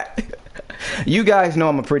 look at that. You guys know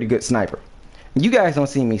I'm a pretty good sniper. You guys don't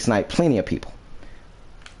see me snipe plenty of people.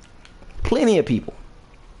 Plenty of people.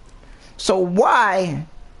 So why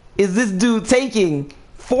is this dude taking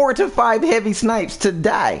 4 to 5 heavy snipes to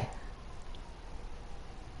die?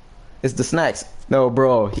 It's the snacks. No,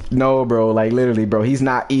 bro. No, bro. Like, literally, bro. He's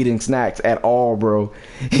not eating snacks at all, bro.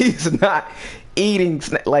 He's not eating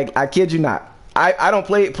like, I kid you not. I don't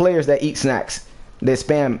play players that eat snacks. They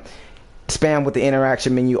spam with the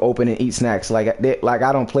interaction menu open and eat snacks. Like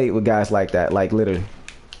I don't play with guys like that. Like, literally.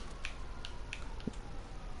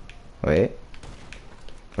 Wait.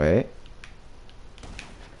 Wait.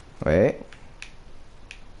 Wait.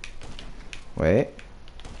 Wait.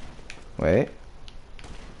 Wait.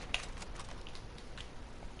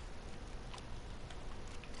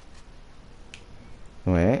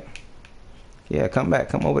 come back.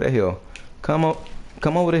 Come over the hill. Come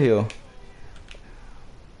over the hill.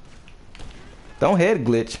 Don't head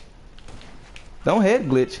glitch. Don't head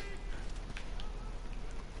glitch.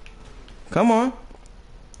 Come on.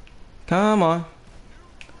 Come on.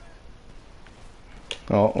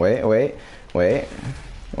 Oh, wait.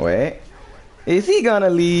 Is he gonna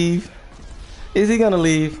leave? Is he gonna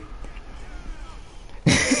leave?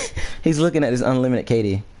 He's looking at his unlimited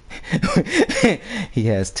KD. He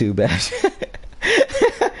has 2 bash.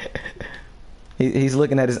 He's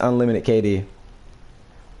looking at his unlimited KD.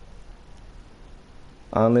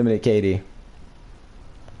 Unlimited KD.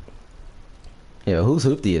 Yo, whose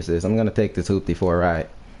hoopty is this? I'm gonna take this hoopty for a ride.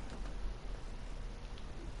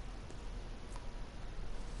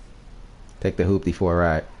 Take the hoopty for a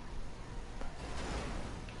ride.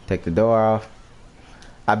 Take the door off.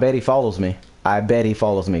 I bet he follows me. I bet he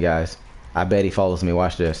follows me, guys. I bet he follows me.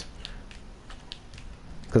 Watch this.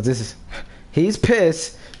 Because this is... He's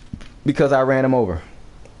pissed because I ran him over.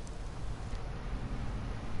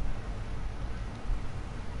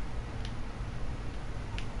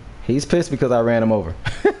 He's pissed because I ran him over.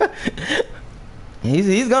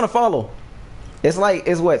 he's gonna follow. It's like,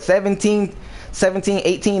 it's what, 17,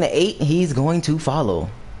 18 to 8? He's going to follow.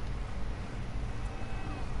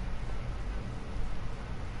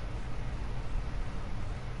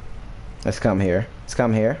 Let's come here. Let's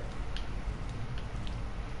come here.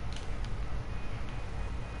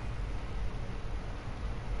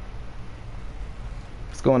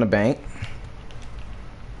 Let's go in the bank.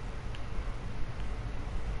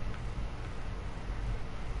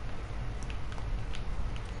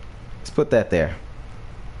 Let's put that there.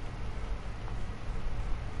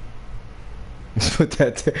 Let's put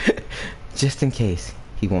that there. Just in case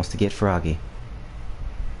he wants to get froggy.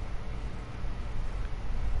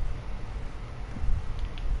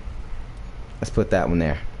 Let's put that one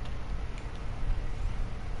there.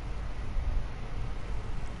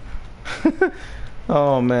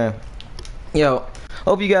 Oh man. Yo,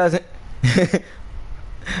 hope you guys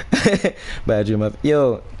Badger,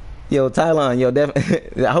 yo, Tylon, yo,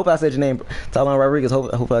 I hope I said your name, Tylon Rodriguez.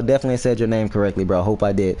 Hope I definitely said your name correctly, bro. Hope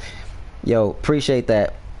I did. Yo, appreciate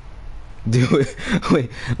that. Do it.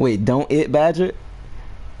 Wait, don't it, Badger?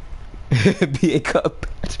 Be a cup.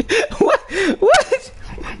 What?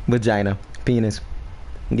 Vagina, penis.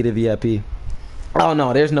 Get a VIP. Oh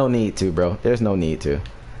no, there's no need to, bro. There's no need to.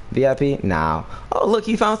 VIP? Nah. Oh look,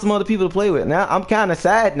 he found some other people to play with. Now I'm kind of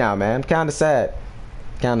sad now, man. I'm kind of sad.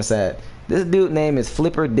 Kind of sad. This dude name is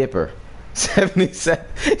Flipper Dipper. 77.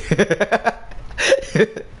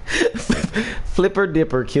 Flipper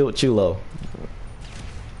Dipper killed Chulo.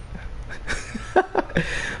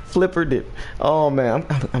 Flipper Dip. Oh man,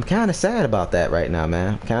 I'm kind of sad about that right now,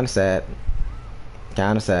 man. Kind of sad.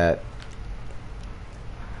 Kind of sad.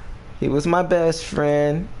 He was my best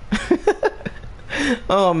friend.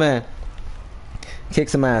 Oh man. Kick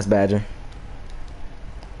some ass, Badger.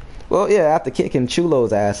 Well, yeah, after kicking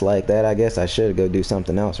Chulo's ass like that, I guess I should go do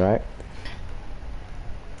something else, right?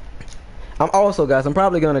 I'm also, guys, I'm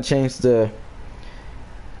probably gonna change the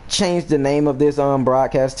name of this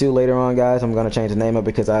broadcast too later on, guys. I'm gonna change the name of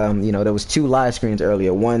it because you know, there was 2 live screens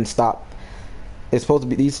earlier. One stopped. It's supposed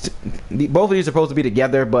to be both of these are supposed to be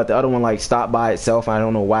together, but the other one like stopped by itself. I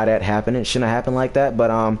don't know why that happened. It shouldn't have happened like that,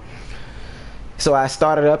 but so I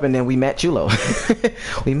started up and then we met Chulo.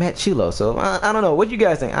 We met Chulo. So I don't know. What do you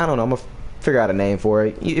guys think? I don't know. I'm gonna figure out a name for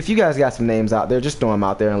it. If you guys got some names out there, just throw them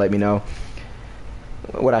out there and let me know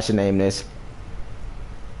what I should name this.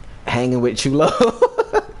 Hanging with Chulo.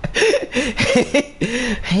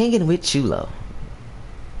 Hanging with Chulo.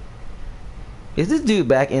 Is this dude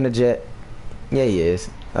back in the jet? Yeah, he is.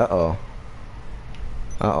 Uh-oh.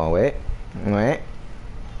 Wait.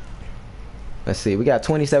 Let's see. We got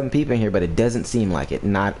 27 people in here, but it doesn't seem like it.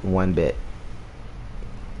 Not one bit.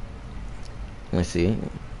 Let's see.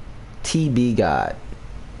 TB God.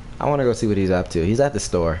 I want to go see what he's up to. He's at the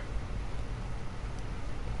store.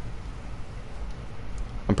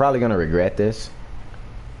 I'm probably going to regret this.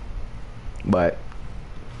 But,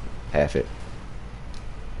 F it.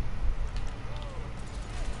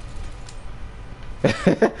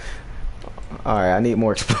 Alright, I need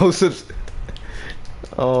more explosives.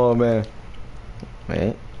 Oh man.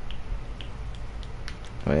 Wait.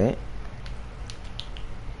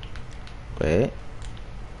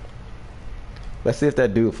 Let's see if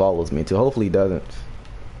that dude follows me too. Hopefully he doesn't.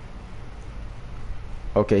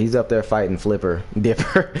 Okay, he's up there fighting Flipper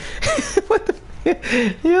Dipper. What the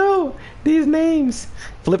yo, these names.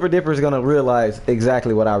 Flipper Dipper is gonna realize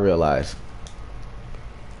exactly what I realized.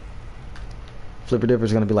 Flipper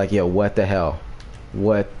Dipper's gonna be like, yo, what the hell?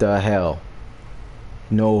 What the hell?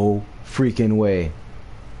 No freaking way.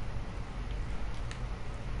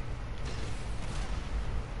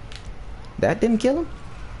 That didn't kill him?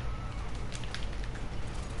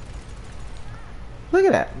 Look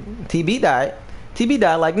at that. TB died. TB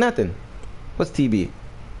died like nothing. What's TB?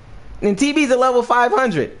 And TB's a level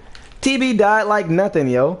 500. TB died like nothing,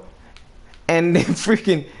 yo. And then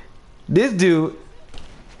freaking this dude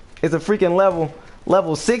is a freaking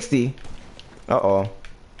level 60. Uh-oh.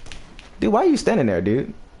 Dude, why are you standing there,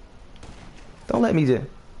 dude? Don't let me just...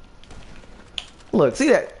 Look, see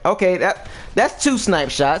that? Okay, that's 2 snipe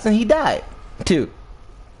shots and he died. 2.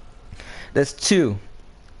 That's 2.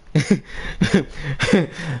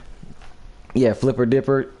 Yeah, Flipper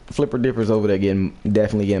Dipper's over there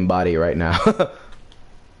definitely getting bodied right now.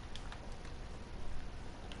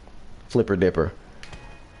 Flipper Dipper.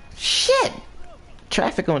 Shit!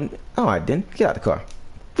 Traffic on... Oh, I didn't. Get out the car.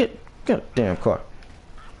 Get out the damn car.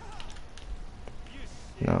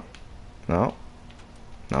 No. No.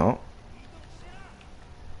 No.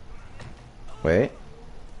 Wait.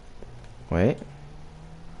 Wait.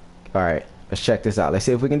 Alright. Let's check this out. Let's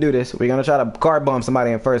see if we can do this. We're gonna try to car bomb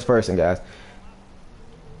somebody in first person, guys.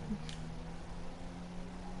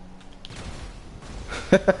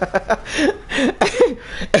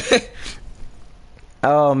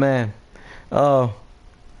 Oh man. Oh.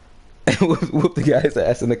 Whoop the guy's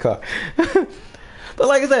ass in the car. But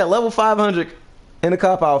like I said, level 500 in the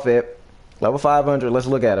cop outfit. Level 500. Let's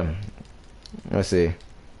look at him. Let's see.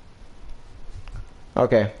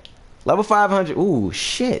 Okay. Level 500. Ooh,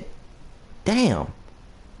 shit. Damn.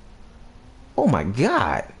 Oh my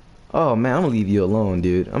god. Oh man, I'm gonna leave you alone,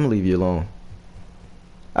 dude. I'm gonna leave you alone.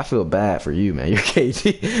 I feel bad for you, man. You're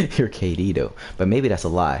KD. You're KD though. But maybe that's a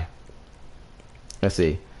lie. Let's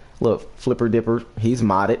see. Look, Flipper Dipper, he's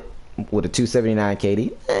modded with a 279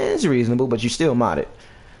 KD. It's reasonable, but you still modded.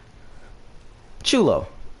 Chulo.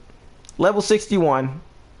 Level 61.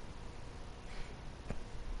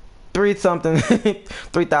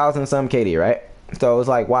 3,000 some KD, right? So it's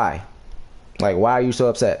like, why? Like, why are you so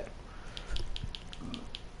upset?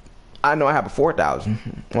 I know I have a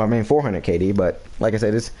 4,000. Well, I mean 400 KD, but like I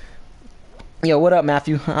said, it's... Yo, what up,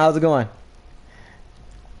 Matthew? How's it going?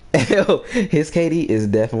 Yo, his KD is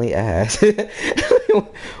definitely ass.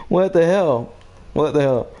 What the hell? What the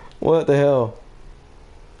hell? What the hell?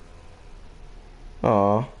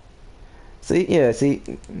 Aw. See, yeah, see...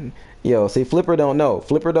 Yo, see, Flipper don't know.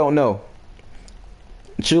 Flipper don't know.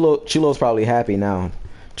 Chulo's probably happy now.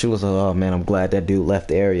 Chulo's like, oh man, I'm glad that dude left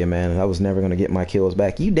the area, man. I was never gonna get my kills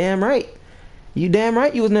back. You damn right. You damn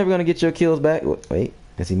right you was never gonna get your kills back. Wait,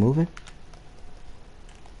 is he moving?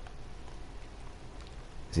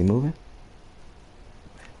 Is he moving?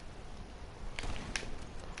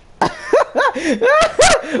 Wait a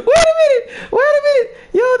minute! Wait a minute!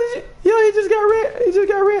 Yo, he just got ran. He just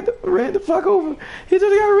got ran the fuck over. He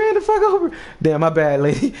just got ran the fuck over. Damn, my bad,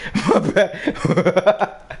 lady. My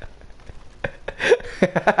bad.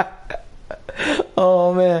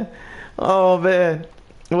 Oh man. Oh man.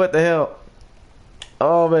 What the hell?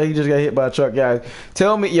 Oh man, he just got hit by a truck, guys.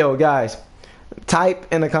 Tell me, yo, guys.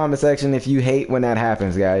 Type in the comment section if you hate when that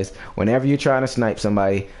happens, guys. Whenever you're trying to snipe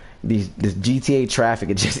somebody, this GTA traffic,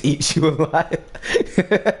 it just eats you alive.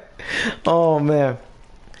 Oh man.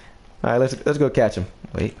 All right, let's go catch him.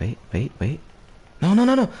 Wait.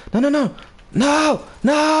 No.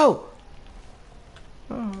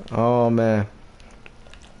 Oh man.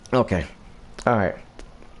 Okay. All right.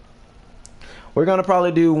 We're gonna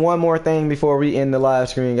probably do one more thing before we end the live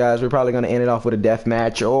screen, guys. We're probably gonna end it off with a death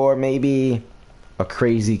match or maybe a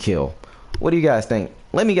crazy kill. What do you guys think?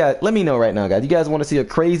 Let me know right now, guys. You guys want to see a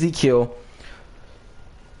crazy kill?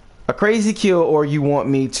 A crazy kill, or you want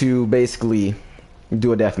me to basically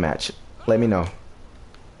do a death match? Let me know.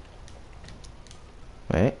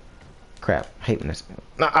 Wait. Crap. I hate when this.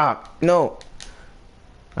 No. All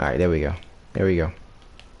right, there we go. There we go.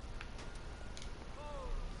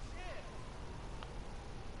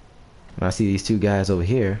 When I see these two guys over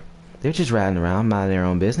here, they're just riding around, minding their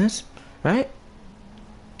own business, right?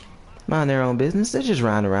 Mind their own business. They're just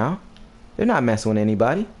riding around. They're not messing with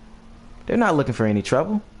anybody. They're not looking for any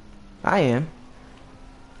trouble. I am.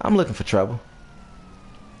 I'm looking for trouble.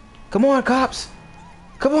 Come on, cops.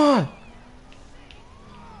 Come on.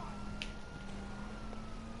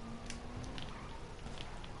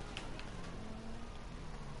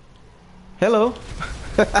 Hello.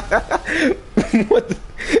 What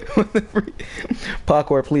the freak?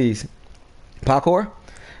 Parkour, please. Parkour?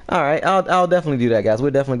 Alright, I'll definitely do that, guys.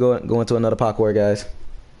 We'll definitely go into another parkour, guys.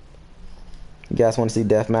 You guys want to see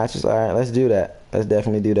death matches? Alright, let's do that. Let's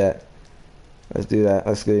definitely do that. Let's do that.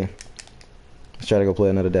 Let's see. Let's try to go play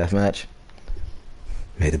another death match.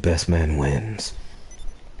 May the best man wins.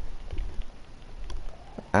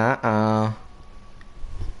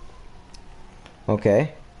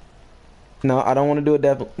 Okay. No, I don't want to do a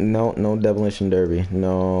devil. No, no demolition derby.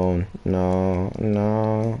 No, no,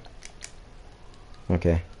 no.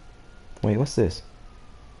 Okay. Wait, what's this?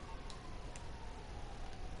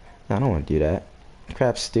 I don't want to do that.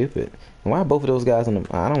 Crap's stupid. Why are both of those guys on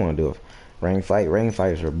the... I don't want to do a ring fight. Ring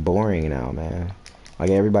fights are boring now, man.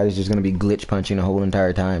 Like, everybody's just going to be glitch punching the whole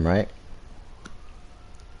entire time, right?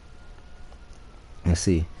 Let's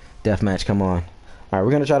see. Deathmatch, come on. Alright,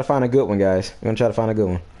 we're going to try to find a good one, guys. We're going to try to find a good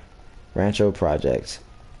one. Rancho Projects.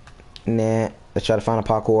 Nah. Let's try to find a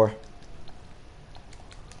parkour.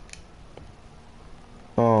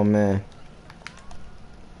 Oh, man.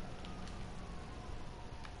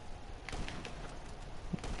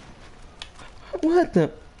 What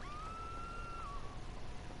the?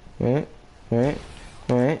 Wait.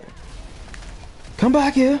 Come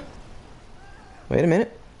back here. Wait a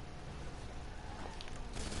minute.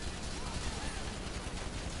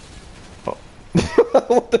 Oh.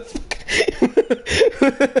 What the fuck?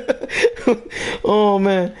 Oh,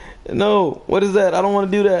 man. No. What is that? I don't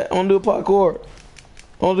want to do that. I want to do a parkour.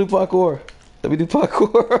 I want to do parkour. Let me do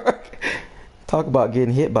parkour. Talk about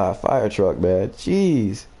getting hit by a fire truck, man.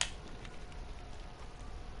 Jeez.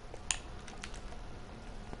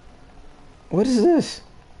 What is this?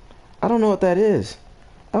 I don't know what that is.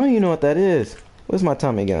 I don't even know what that is. Where's my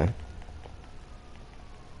Tommy gun?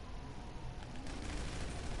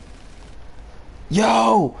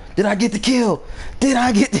 Yo! Did I get the kill? Did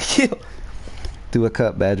I get the kill? Do a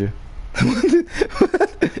cup, Badger.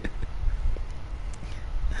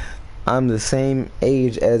 I'm the same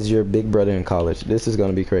age as your big brother in college. This is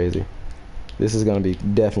gonna be crazy. This is gonna be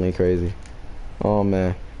definitely crazy. Oh,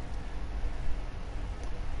 man.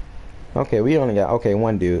 Okay, we only got, okay,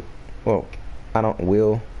 one dude. Well, I don't,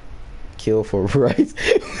 will kill for rice.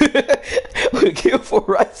 Will kill for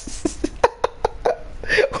rice.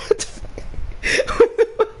 What the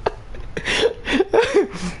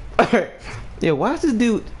Alright. Yeah, why is this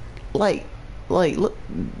dude, like, look,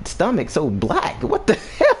 stomach so black? What the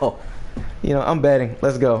hell? You know, I'm betting.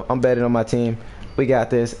 Let's go. I'm betting on my team. We got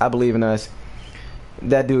this. I believe in us.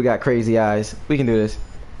 That dude got crazy eyes. We can do this.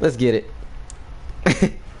 Let's get it.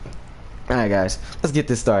 Alright, guys, let's get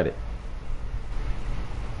this started.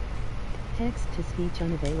 Text to speech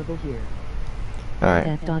unavailable here. Alright.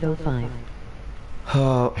 F.05.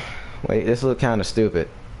 Oh, wait, this look kind of stupid.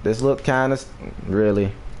 This look kind of...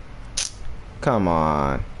 Really? Come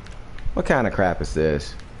on. What kind of crap is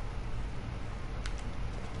this?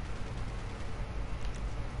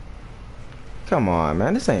 Come on,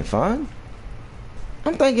 man, this ain't fun.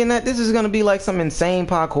 I'm thinking that this is gonna be like some insane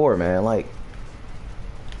parkour, man. Like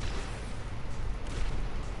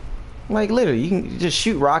literally, you can just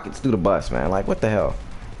shoot rockets through the bus, man. Like, what the hell?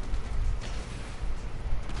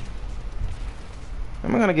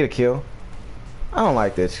 Am I gonna get a kill? I don't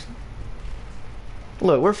like this.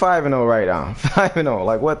 Look, we're 5-0 right now. 5-0.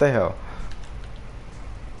 Like, what the hell?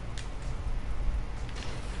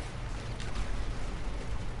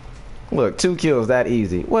 Look, 2 kills that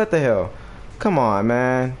easy. What the hell? Come on,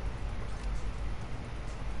 man.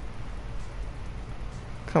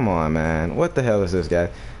 Come on, man. What the hell is this, guy?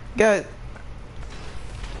 Guys,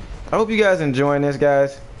 I hope you guys enjoying this,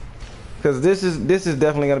 guys, because this is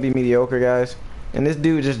definitely gonna be mediocre, guys. And this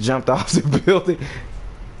dude just jumped off the building.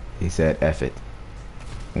 He said, "F it."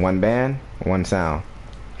 One band, one sound.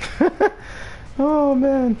 Oh,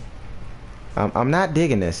 man. I'm not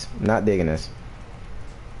digging this. I'm not digging this.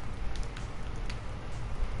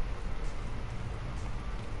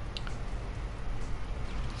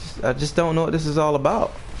 I just don't know what this is all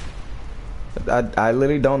about. I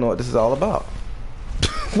literally don't know what this is all about.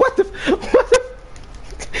 What the?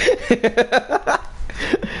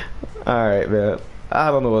 All right, man.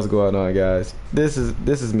 I don't know what's going on, guys. This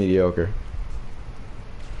is mediocre.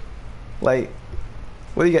 Like,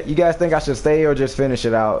 what do you got? You guys think I should stay or just finish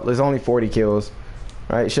it out? There's only 40 kills,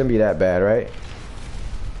 right? It shouldn't be that bad, right?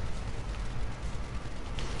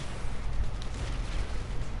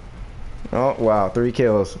 Oh wow, 3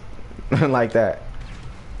 kills, like that.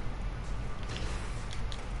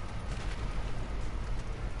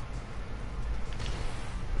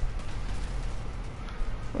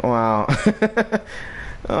 Wow.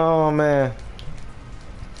 Oh, man.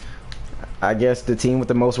 I guess the team with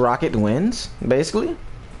the most rocket wins, basically.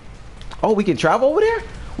 Oh, we can travel over there?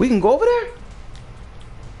 We can go over there?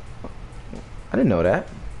 I didn't know that.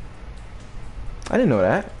 I didn't know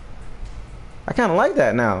that. I kind of like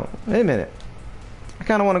that now. Wait a minute. I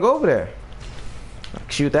kind of want to go over there.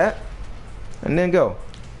 Shoot that. And then go.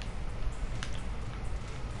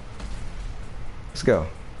 Let's go.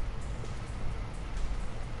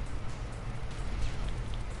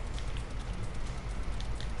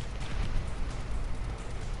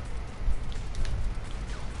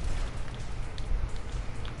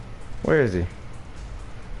 Where is he?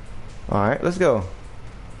 Alright, let's go.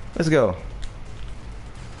 Let's go.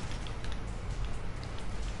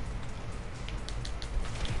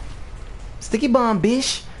 Sticky bomb,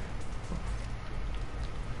 bish.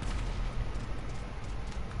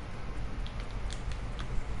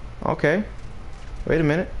 Okay. Wait a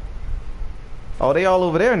minute. Oh, they all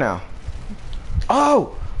over there now.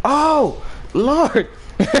 Oh! Oh! Lord!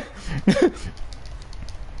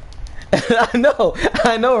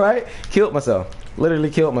 I know, right? Killed myself. Literally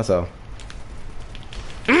killed myself.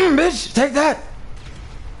 Bitch, take that!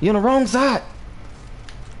 You're on the wrong side.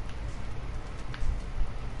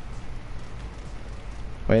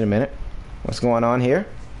 Wait a minute. What's going on here?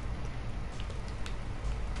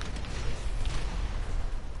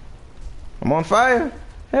 I'm on fire.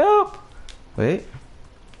 Help! Wait.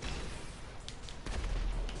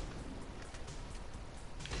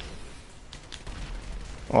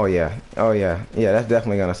 Oh yeah. Oh yeah. Yeah, that's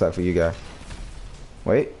definitely gonna suck for you guys.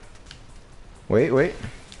 Wait. Wait.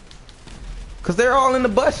 Cause they're all in the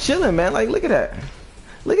bus chilling, man. Like, look at that.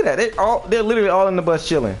 Look at that. They're literally all in the bus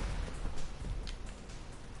chilling.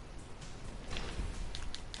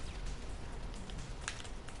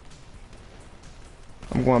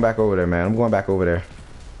 I'm going back over there, man. I'm going back over there.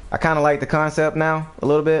 I kind of like the concept now, a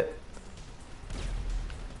little bit.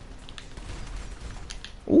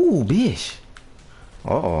 Ooh, bish.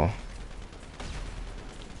 Uh-oh.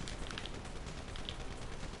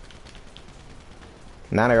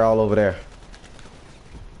 Now they're all over there.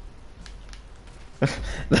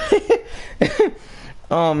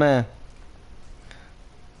 Oh, man.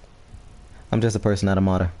 I'm just a person, not a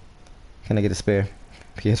modder. Can I get a spare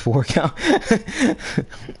PS4 account?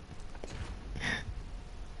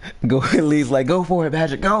 Go, Lee's like, go for it,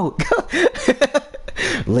 Badger, go.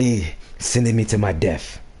 Lee, sending me to my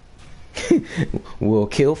death. Will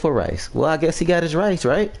kill for rice. Well, I guess he got his rice,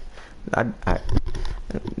 right?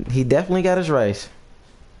 He definitely got his rice.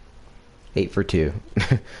 8 for 2.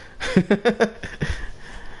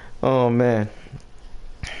 Oh man,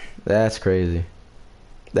 that's crazy.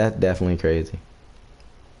 That's definitely crazy.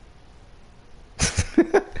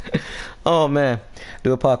 Oh man,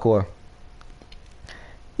 do a parkour.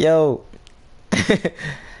 Yo,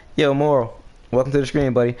 yo, Moral. Welcome to the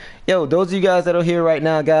screen, buddy. Yo, those of you guys that are here right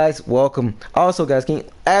now, guys, welcome. Also, guys,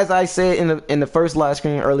 as I said in the first live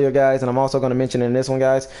stream earlier, guys, and I'm also going to mention in this one,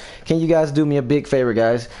 guys, can you guys do me a big favor,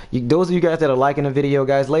 guys? Those of you guys that are liking the video,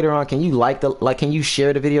 guys, later on, can you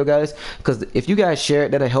share the video, guys? Because if you guys share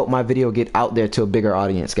it, that'll help my video get out there to a bigger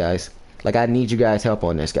audience, guys. Like, I need you guys' help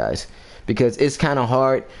on this, guys. Because it's kind of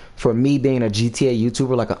hard for me being a GTA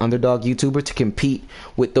YouTuber, like an underdog YouTuber, to compete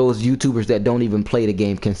with those YouTubers that don't even play the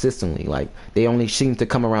game consistently. Like, they only seem to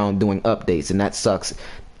come around doing updates, and that sucks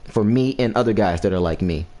for me and other guys that are like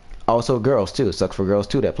me. Also girls too. It sucks for girls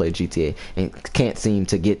too that play GTA and can't seem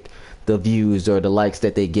to get the views or the likes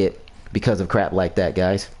that they get because of crap like that,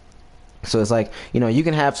 guys. So it's like, you know, you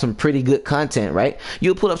can have some pretty good content, right?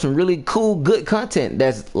 You'll put up some really cool, good content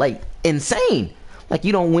that's like insane. Like,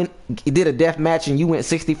 you did a death match and you went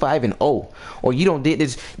 65-0, or you don't did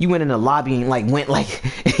this, you went in the lobby and went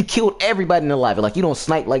and killed everybody in the lobby. Like, you don't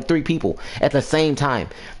snipe like 3 people at the same time.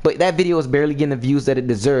 But that video is barely getting the views that it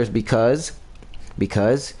deserves because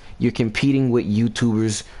you're competing with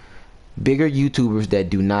YouTubers, bigger YouTubers that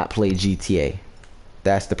do not play GTA.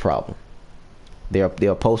 That's the problem.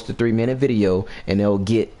 They'll post a 3-minute video and they'll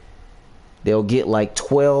get like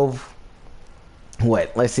 12.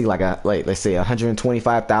 Let's see, let's say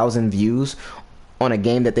 125,000 views on a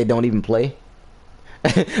game that they don't even play.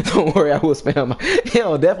 Don't worry, I will spam.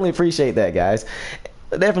 Definitely appreciate that, guys.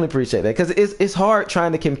 Definitely appreciate that, because it's hard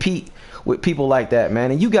trying to compete with people like that,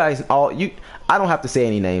 man. And you guys I don't have to say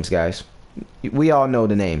any names, guys. We all know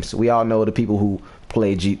the names. We all know the people who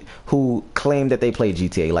who claim that they play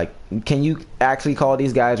GTA. Like, can you actually call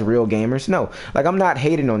these guys real gamers? No. Like, I'm not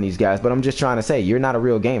hating on these guys, but I'm just trying to say you're not a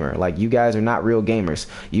real gamer. Like, you guys are not real gamers.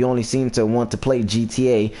 You only seem to want to play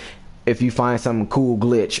GTA if you find some cool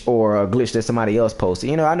glitch or a glitch that somebody else posted.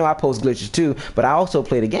 You know I post glitches too, but I also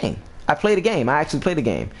play the game. I play the game. I actually play the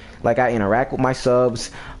game. Like, I interact with my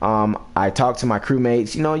subs. I talk to my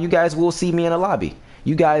crewmates. You know, you guys will see me in a lobby.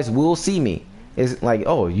 You guys will see me. It's like,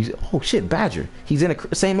 oh shit, Badger, he's in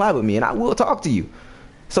the same live with me, and I will talk to you.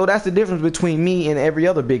 So that's the difference between me and every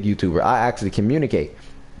other big YouTuber. I actually communicate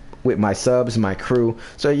with my subs, my crew.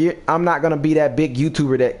 So I'm not gonna be that big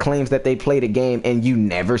YouTuber that claims that they play the game and you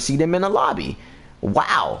never see them in the lobby.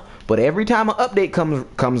 Wow. But every time an update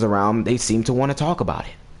comes around, they seem to want to talk about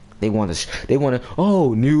it. They want to.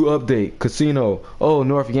 Oh, new update, casino. Oh,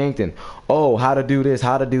 North Yankton. Oh, how to do this,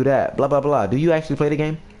 how to do that. Blah blah blah. Do you actually play the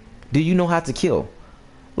game? Do you know how to kill?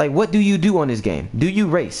 Like, what do you do on this game? Do you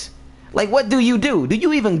race? Like, what do you do? Do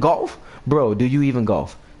you even golf, bro? Do you even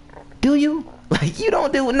golf? Do you? Like, you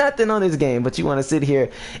don't do nothing on this game, but you want to sit here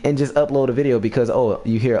and just upload a video because, oh,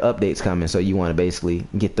 you hear updates coming, so you want to basically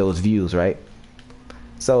get those views, right?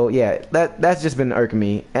 So yeah, that's just been irking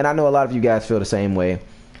me, and I know a lot of you guys feel the same way.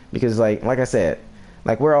 Because like I said,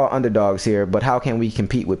 like, we're all underdogs here, but how can we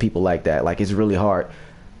compete with people like that? Like, it's really hard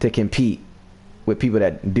to compete with people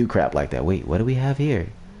that do crap like that. Wait, what do we have here?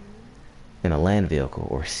 In a land vehicle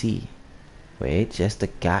or sea? Wait, just a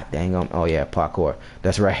goddamn. Oh yeah, parkour.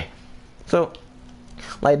 That's right. So,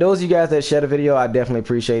 like, those of you guys that share the video, I definitely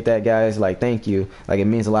appreciate that, guys. Like, thank you. Like, it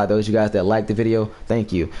means a lot. Those of you guys that like the video,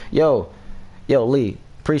 thank you. Yo, Lee,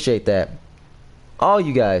 appreciate that. All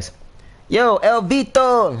you guys. Yo,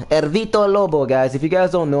 Elvito Lobo, guys. If you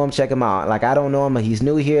guys don't know him, check him out. Like, I don't know him, he's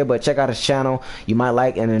new here, but check out his channel. You might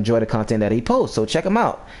like and enjoy the content that he posts, so check him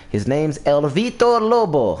out. His name's Elvito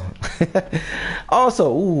Lobo.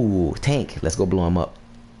 Also, ooh, Tank. Let's go blow him up.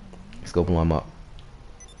 Let's go blow him up.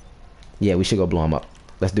 Yeah, we should go blow him up.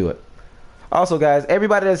 Let's do it. Also, guys,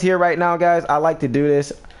 everybody that's here right now, guys, I like to do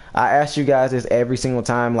this. I ask you guys this every single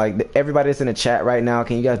time. Like, everybody that's in the chat right now,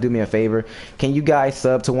 can you guys do me a favor? Can you guys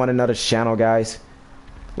sub to one another's channel, guys?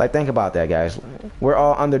 Like, think about that, guys. We're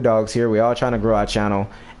all underdogs here. We're all trying to grow our channel.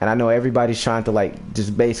 And I know everybody's trying to, like,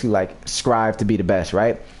 just basically, like, strive to be the best,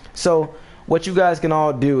 right? So, what you guys can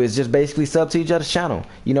all do is just basically sub to each other's channel.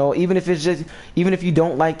 You know, even if you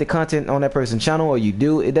don't like the content on that person's channel, or you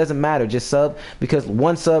do, it doesn't matter. Just sub, because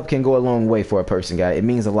one sub can go a long way for a person, guys. It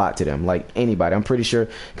means a lot to them, like anybody. I'm pretty sure,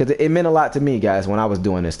 because it meant a lot to me, guys, when I was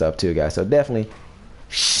doing this stuff too, guys. So definitely.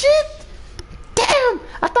 Shit! Damn!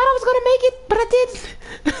 I thought I was gonna make it, but I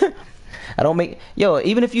didn't. I don't make. Yo,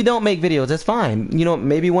 even if you don't make videos, that's fine. You know,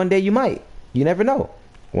 maybe one day you might. You never know.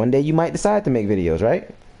 One day you might decide to make videos,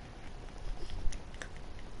 right?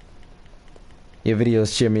 Your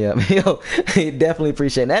videos cheer me up. Yo, definitely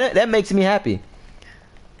appreciate that. That makes me happy.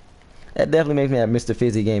 That definitely makes me happy. Mr.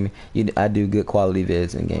 Fizzy Gaming. I do good quality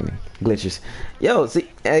vids and gaming. Glitches. Yo, see,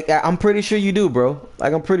 I'm pretty sure you do, bro.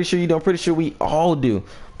 Like, I'm pretty sure you do. I'm pretty sure we all do.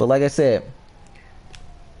 But like I said,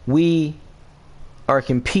 we are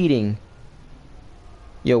competing.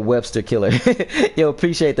 Yo, Webster Killer. Yo,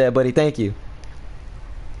 appreciate that, buddy. Thank you.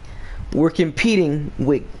 We're competing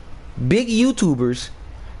with big YouTubers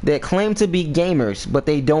that claim to be gamers, but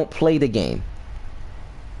they don't play the game.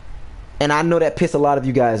 And I know that pissed a lot of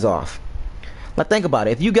you guys off. Now think about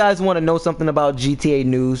it. If you guys want to know something about GTA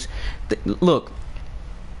news, look,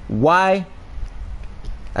 why?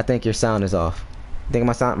 I think your sound is off. You think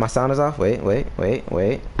my sound is off? Wait.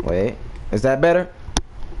 Is that better?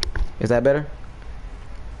 Is that better?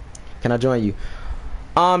 Can I join you?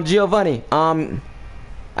 Giovanni,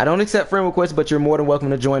 I don't accept friend requests, but you're more than welcome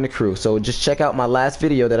to join the crew. So just check out my last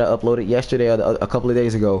video that I uploaded yesterday or a couple of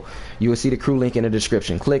days ago. You will see the crew link in the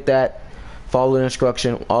description. Click that, follow the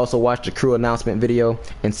instruction. Also watch the crew announcement video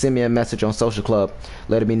and send me a message on Social Club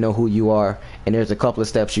letting me know who you are. And there's a couple of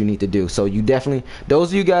steps you need to do. So you definitely, those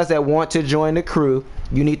of you guys that want to join the crew,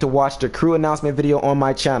 you need to watch the crew announcement video on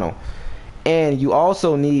my channel. And you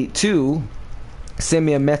also need to send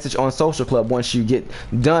me a message on Social Club once you get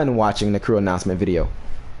done watching the crew announcement video.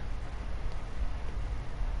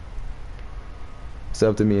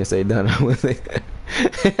 Sub to me and say done with it.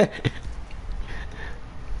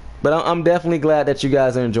 But I'm definitely glad that you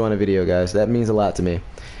guys are enjoying the video, guys. That means a lot to me.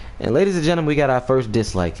 And ladies and gentlemen, we got our first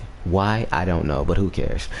dislike. Why? I don't know, but who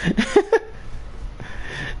cares?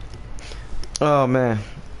 Oh man,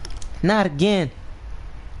 not again.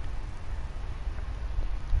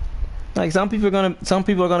 Like, some people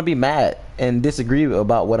are gonna be mad and disagree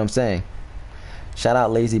about what I'm saying. Shout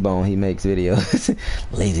out Lazy Bone, he makes videos.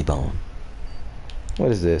 Lazy Bone. What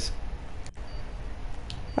is this?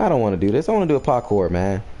 I don't want to do this. I want to do a parkour,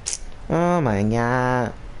 man. Oh my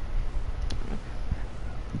god.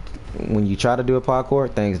 When you try to do a parkour,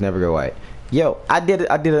 things never go right. Yo, I did a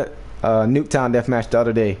Nuketown deathmatch the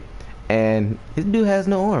other day, and this dude has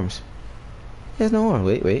no arms. He has no arms.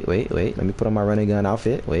 Wait. Let me put on my running gun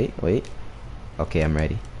outfit. Wait. Okay, I'm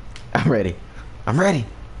ready. I'm ready.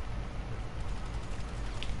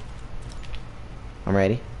 All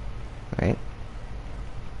right. Wait.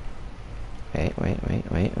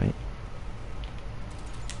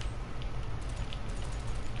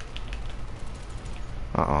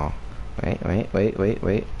 Uh-oh.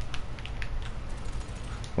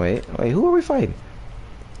 Wait, who are we fighting?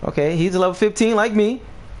 Okay, he's a level 15 like me.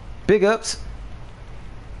 Big ups.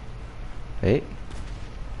 Hey.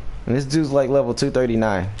 And this dude's like level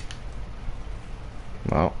 239.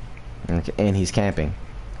 Well, and he's camping.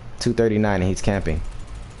 239 and he's camping.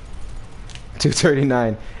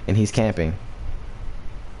 239 and he's camping.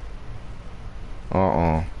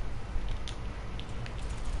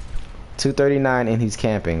 239 and he's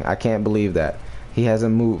camping. I can't believe that. He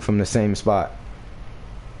hasn't moved from the same spot.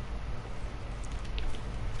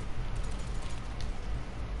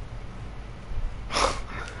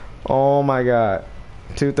 Oh my god.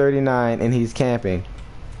 239 and he's camping.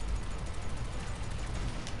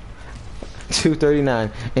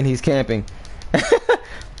 239 and he's camping.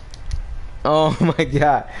 Oh my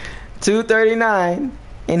god. 239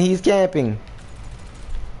 and he's camping.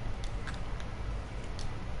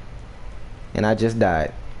 And I just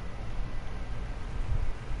died.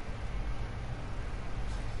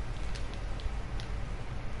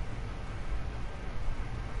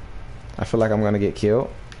 I feel like I'm gonna get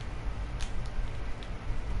killed.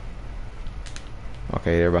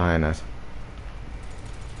 Okay, they're behind us.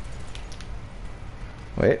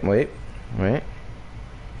 Wait. Wait.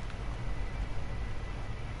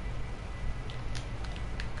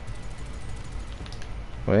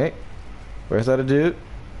 Where's that dude?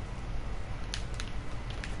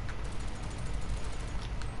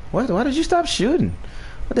 What? Why did you stop shooting?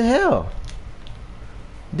 What the hell?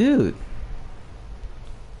 Dude.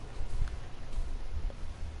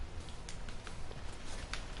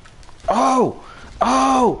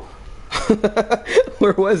 Oh!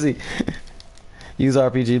 Where was he? Use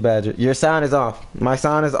RPG Badger. Your sound is off. My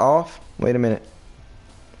sound is off? Wait a minute.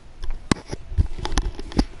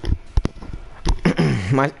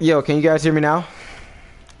 Yo, can you guys hear me now?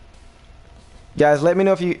 Guys, let me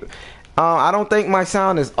know if you... I don't think my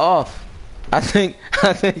sound is off. I think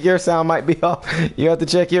your sound might be off. You have to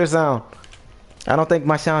check your sound. I don't think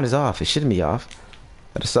my sound is off. It shouldn't be off.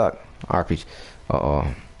 That'd suck. RPG.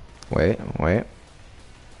 Uh-oh. Wait.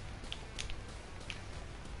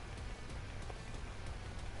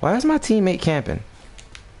 Why is my teammate camping?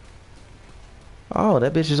 Oh,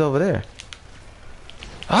 that bitch is over there.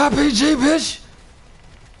 RPG, bitch!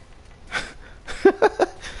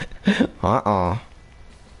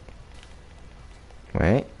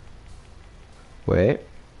 Wait.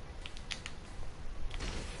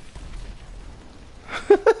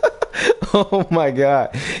 Oh my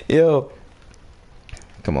god. Yo.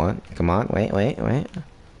 Come on. Wait.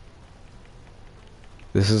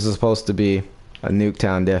 This is supposed to be a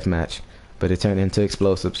Nuketown deathmatch, but it turned into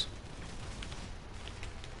explosives.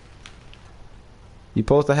 You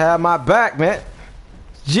supposed to have my back, man.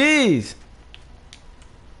 Jeez.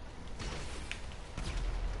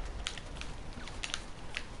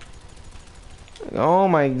 Oh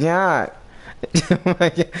my god. Oh my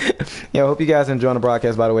god. Yo, hope you guys enjoying the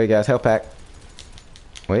broadcast, by the way, guys. Health pack.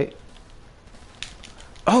 Wait.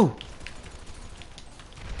 Oh.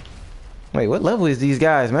 Wait, what level is these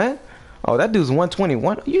guys, man? Oh, that dude's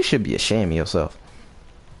 121. You should be ashamed of yourself.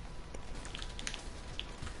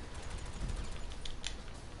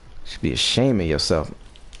 Should be ashamed of yourself.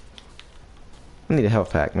 I need a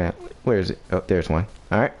health pack, man. Where is it? Oh, there's one.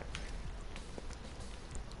 Alright.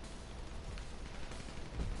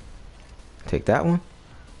 Take that one.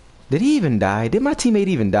 Did he even die? Did my teammate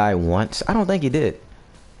even die once? I don't think he did.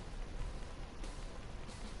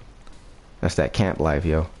 That's that camp life,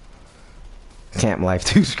 yo. Camp life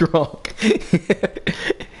too strong.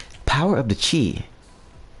 Power of the chi.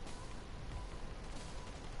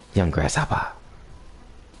 Young grasshopper.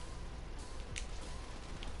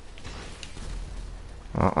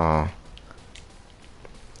 I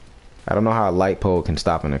don't know how a light pole can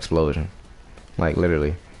stop an explosion. Like,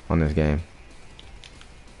 literally, on this game.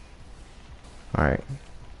 Alright.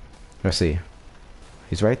 Let's see.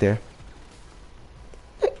 He's right there.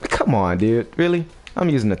 Come on, dude. Really? I'm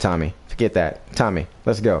using the Tommy. Forget that. Tommy.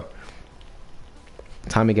 Let's go.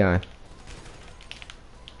 Tommy gun.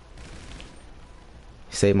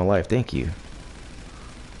 You saved my life. Thank you.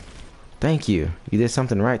 Thank you. You did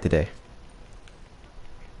something right today.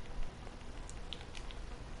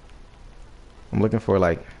 I'm looking for,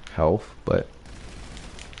 like, health, but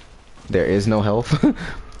there is no health.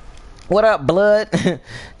 What up, blood?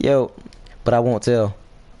 Yo, but I won't tell.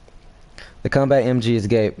 The combat MG is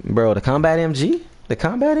gay. Bro, the combat MG? The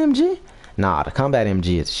combat MG? Nah, the combat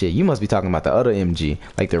MG is shit. You must be talking about the other MG.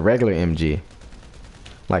 Like the regular MG.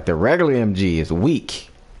 Like the regular MG is weak.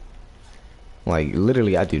 Like,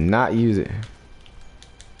 literally, I do not use it.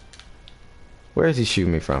 Where is he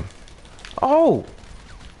shooting me from? Oh!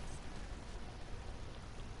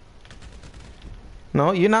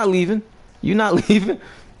 No, you're not leaving. You're not leaving.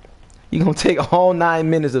 You gonna take all 9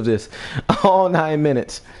 minutes of this. All 9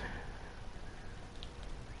 minutes.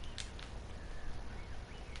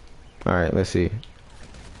 Alright, let's see.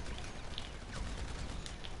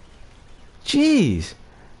 Jeez.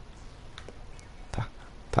 Talk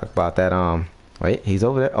about that, wait, he's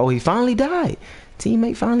over there. Oh, he finally died.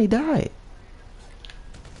 Teammate finally died.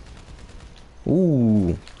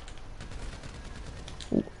 Ooh.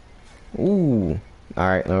 Ooh.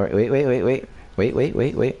 Alright, alright, wait. Wait.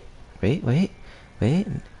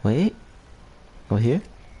 Go here.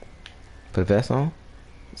 Put a vest on.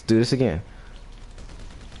 Let's do this again.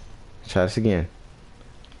 Try this again.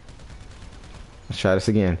 Let's try this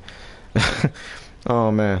again.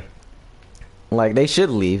 Oh man. Like they should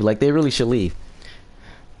leave. Like they really should leave.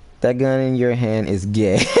 That gun in your hand is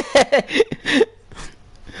gay.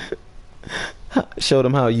 Show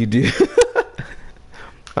them how you do.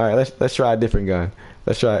 Alright, let's try a different gun.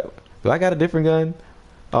 Let's try it. Do I got a different gun?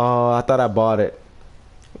 Oh, I thought I bought it.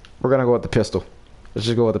 We're gonna go with the pistol. Let's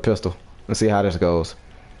just go with the pistol and see how this goes.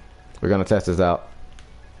 We're gonna test this out.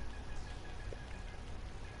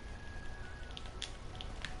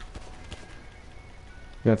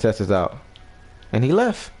 We're gonna test this out. And he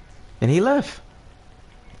left. And he left.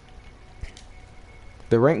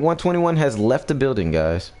 The rank 121 has left the building,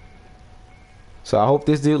 guys. So I hope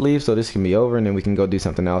this dude leaves so this can be over and then we can go do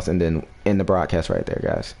something else and then end the broadcast right there,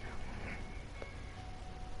 guys.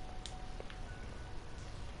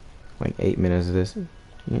 Like 8 minutes of this.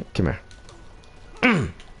 Yeah, come here.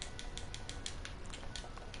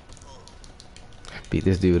 Beat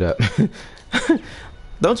this dude up.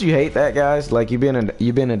 Don't you hate that, guys? Like you've been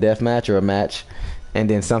in a death match or a match and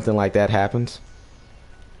then something like that happens?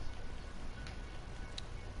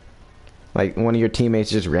 Like one of your teammates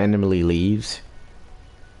just randomly leaves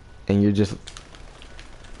and you're just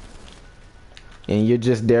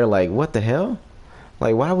there like, what the hell?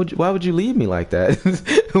 Like why would you leave me like that?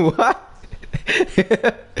 What?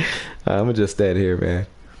 I'm gonna just stand here, man.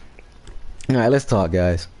 Alright, let's talk,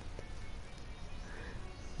 guys.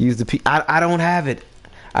 Use the I don't have it.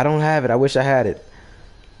 I don't have it. I wish I had it.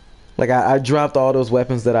 Like I dropped all those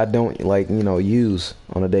weapons that I don't like, you know, use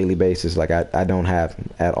on a daily basis. Like I don't have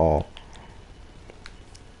at all.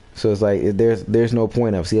 So it's like there's no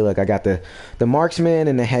point of. See, look, I got the marksman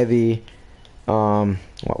and the heavy.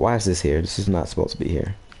 Why is this here? This is not supposed to be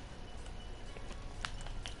here.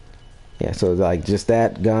 Yeah, so it's like just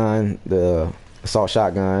that gun, the assault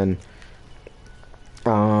shotgun.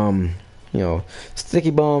 You know,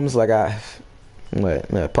 sticky bombs. Like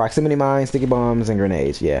proximity mines, sticky bombs, and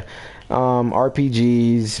grenades. Yeah.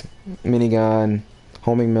 RPGs, minigun,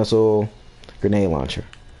 homing missile, grenade launcher.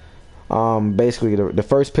 Basically the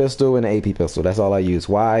first pistol and the AP pistol. That's all I use.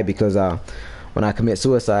 Why? Because when I commit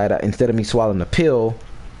suicide, instead of me swallowing the pill,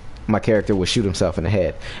 my character will shoot himself in the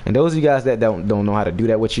head. And those of you guys that don't know how to do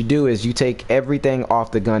that, what you do is you take everything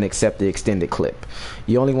off the gun except the extended clip.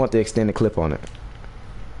 You only want the extended clip on it.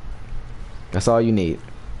 That's all you need.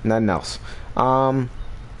 Nothing else.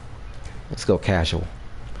 Let's go casual.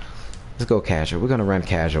 Let's go casual. We're gonna run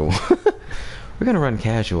casual. We're gonna run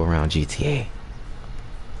casual around GTA.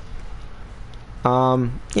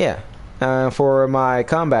 Yeah. For my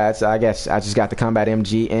combats, I guess I just got the combat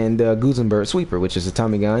MG and the Gusenberg sweeper, which is a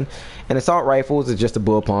Tommy gun, and assault rifles is just a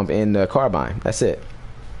bull pump and the carbine. That's it.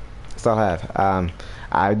 That's all I have.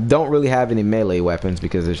 I don't really have any melee weapons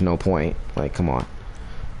because there's no point. Like, come on,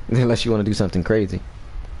 unless you want to do something crazy.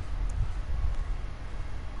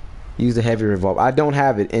 Use the heavy revolver. I don't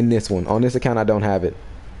have it in this one. On this account, I don't have it.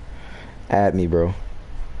 Add me, bro.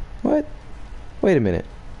 What? Wait a minute.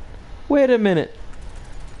 Wait a minute.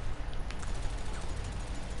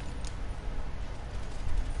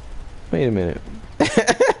 Wait a minute.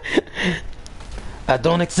 I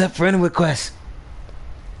don't accept friend requests.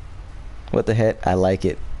 What the heck? I like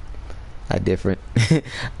it. I different.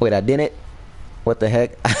 Wait, I didn't. What the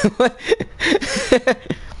heck?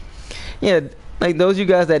 Yeah, like those of you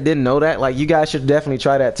guys that didn't know that, like you guys should definitely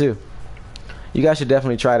try that too. You guys should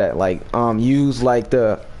definitely try that. Like use like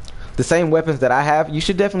the same weapons that I have. You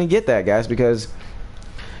should definitely get that, guys, because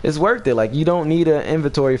it's worth it. Like you don't need an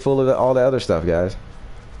inventory full of all the other stuff, guys.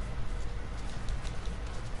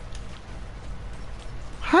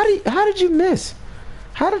 How did you miss?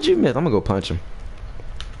 How did you miss? I'm gonna go punch him.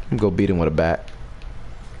 I'm gonna go beat him with a bat.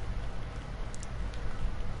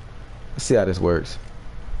 Let's see how this works.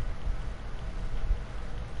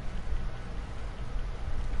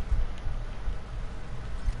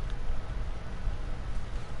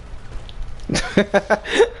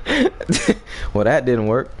 Well, that didn't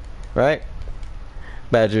work, right?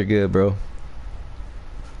 Badger, good, bro.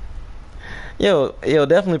 Yo,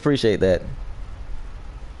 definitely appreciate that.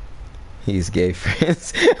 He's gay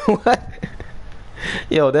friends. What?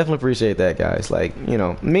 Yo, definitely appreciate that, guys. Like, you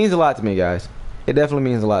know, it means a lot to me, guys. It definitely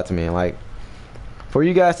means a lot to me. Like, for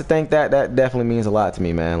you guys to think that, that definitely means a lot to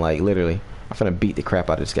me, man. Like, literally, I'm finna beat the crap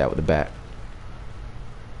out of this guy with the bat.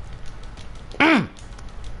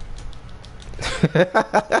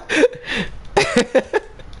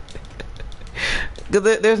 Cause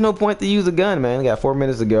there's no point to use a gun, man. We got 4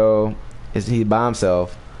 minutes to go. Is he by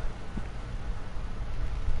himself?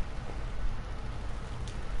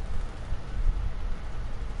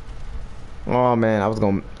 Oh man, I was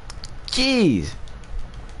gonna. Jeez.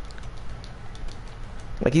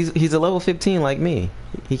 Like he's a level 15 like me.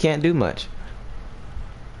 He can't do much.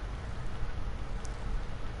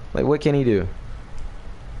 Like what can he do?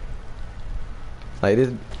 Like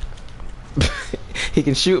this. He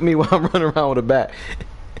can shoot me while I'm running around with a bat.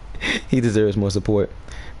 He deserves more support.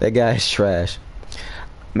 That guy is trash.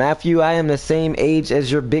 Matthew, I am the same age as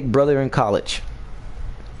your big brother in college.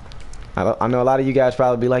 I know a lot of you guys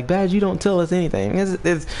probably be like, Badge, you don't tell us anything.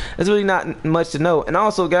 It's really not much to know. And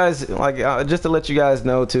also, guys, like just to let you guys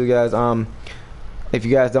know too, guys. If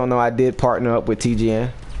you guys don't know, I did partner up with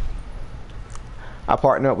TGN. I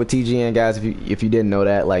partnered up with TGN, guys. If you didn't know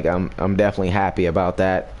that, like I'm definitely happy about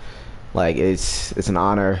that. Like it's an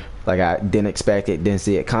honor. Like I didn't expect it, didn't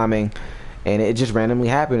see it coming, and it just randomly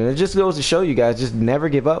happened. And it just goes to show you guys, just never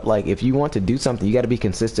give up. Like if you want to do something, you got to be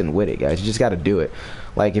consistent with it, guys. You just got to do it.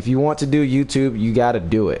 Like if you want to do YouTube, you got to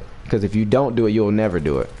do it. Because if you don't do it, you'll never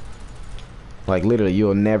do it. Like literally,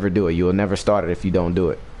 you'll never do it. You'll never start it if you don't do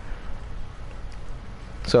it.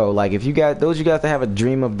 So like if you got those you guys that have a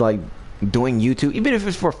dream of like doing YouTube, even if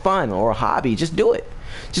it's for fun or a hobby, just do it.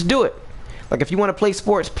 Just do it. Like if you want to play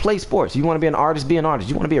sports, play sports. You want to be an artist, be an artist.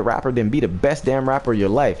 You want to be a rapper, then be the best damn rapper of your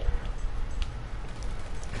life.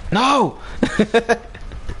 No.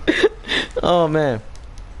 Oh man.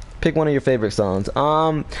 Pick one of your favorite songs.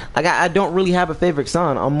 Like I don't really have a favorite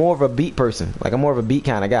song. I'm more of a beat person. Like I'm more of a beat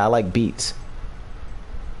kind of guy. I like beats.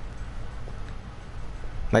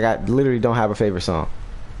 Like I literally don't have a favorite song.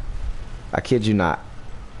 I kid you not.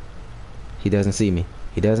 He doesn't see me.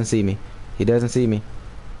 He doesn't see me. He doesn't see me.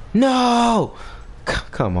 No!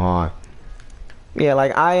 Come on. Yeah,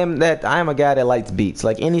 like I am a guy that likes beats.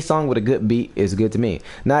 Like any song with a good beat is good to me.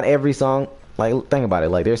 Not every song. Like think about it.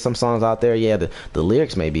 Like there's some songs out there, yeah, the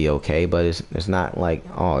lyrics may be okay, but it's not like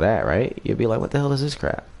all that, right? You'd be like, what the hell is this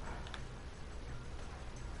crap?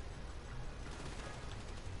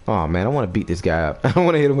 Oh man, I want to beat this guy up. I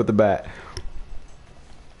want to hit him with the bat.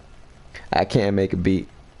 I can't make a beat.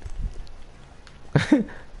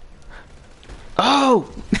 Oh!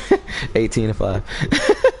 18-5.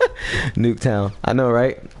 Nuketown. I know,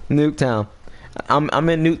 right? Nuketown. I'm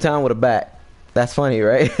in Nuketown with a bat. That's funny,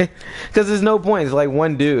 right? Because there's no point. It's like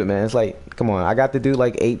one dude, man. It's like, come on. I got the dude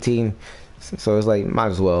like 18. So it's like, might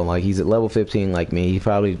as well. Like, he's at level 15 like me. He's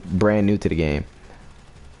probably brand new to the game.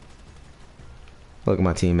 Look at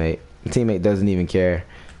my teammate. My teammate doesn't even care.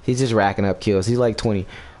 He's just racking up kills. He's like 20.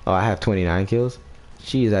 Oh, I have 29 kills?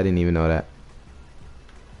 Jeez, I didn't even know that.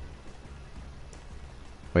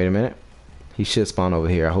 Wait a minute. He should spawn over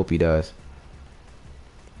here. I hope he does.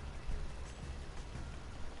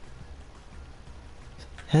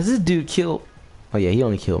 Has this dude killed? Oh yeah, he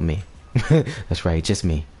only killed me. That's right, just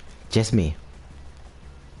me. Just me.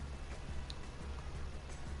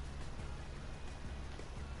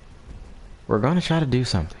 We're gonna try to do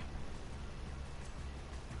something.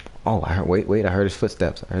 Oh, I heard, wait, I heard his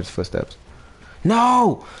footsteps. I heard his footsteps.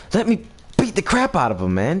 No! Let me beat the crap out of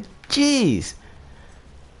him, man. Jeez.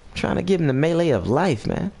 I'm trying to give him the melee of life,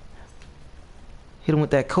 man. Hit him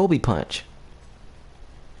with that Kobe punch.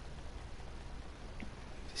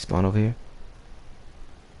 Spawn over here.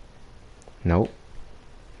 Nope.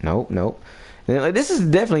 Nope. And, like, this is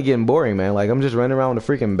definitely getting boring, man. Like, I'm just running around with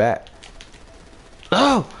a freaking bat.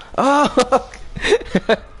 Oh!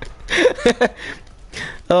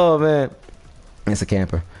 Oh, man. It's a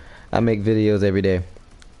camper. I make videos every day.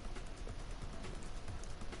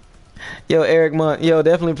 Yo, Eric Munt. Yo,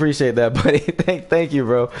 definitely appreciate that, buddy. Thank you,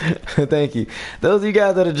 bro. Thank you. Those of you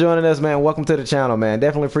guys that are joining us, man, welcome to the channel, man.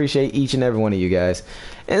 Definitely appreciate each and every one of you guys.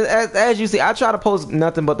 And as you see, I try to post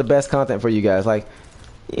nothing but the best content for you guys. Like,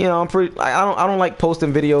 you know, I don't like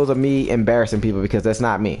posting videos of me embarrassing people because that's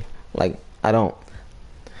not me. Like, I don't.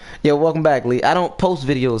 Yo, welcome back, Lee. I don't post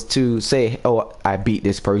videos to say, oh, I beat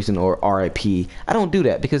this person or RIP. I don't do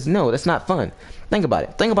that because, no, that's not fun. Think about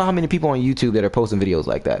it. Think about how many people on YouTube that are posting videos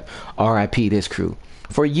like that. RIP this crew.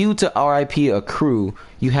 For you to RIP a crew,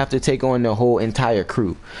 you have to take on the whole entire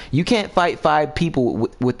crew. You can't fight 5 people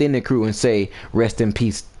within the crew and say, rest in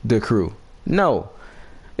peace, the crew. No.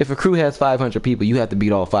 If a crew has 500 people, you have to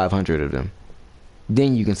beat all 500 of them.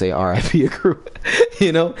 Then you can say RIP a crew.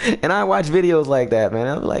 You know? And I watch videos like that, man.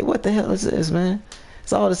 I'm like, what the hell is this, man?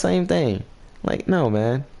 It's all the same thing. Like, no,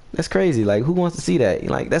 man. That's crazy. Like, who wants to see that?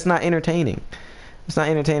 Like, that's not entertaining. It's not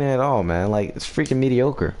entertaining at all, man. Like, it's freaking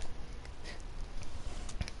mediocre.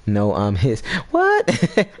 No, I'm his. What?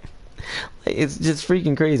 Like, it's just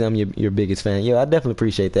freaking crazy. I'm your biggest fan. Yo, I definitely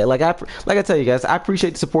appreciate that. Like I tell you guys, I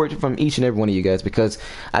appreciate the support from each and every one of you guys, because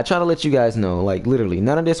I try to let you guys know, like, literally,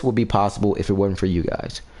 none of this would be possible if it wasn't for you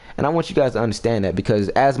guys. And I want you guys to understand that, because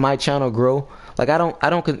as my channel grow, like,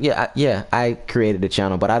 I created a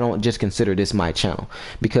channel, but I don't just consider this my channel,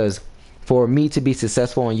 because for me to be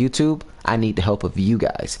successful on YouTube, I need the help of you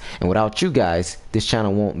guys. And without you guys, this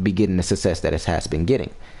channel won't be getting the success that it has been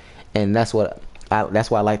getting. And that's why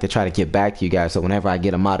I like to try to get back to you guys. So whenever I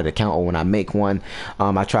get a modded account, or when I make one,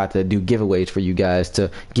 I try to do giveaways for you guys to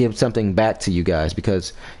give something back to you guys,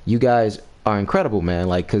 because you guys are incredible, man.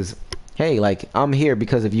 Like, cause hey, like, I'm here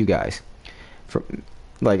because of you guys.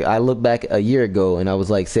 Like, I look back a year ago and I was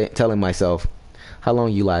like telling myself, how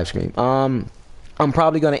long you live stream? I'm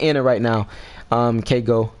probably gonna end it right now.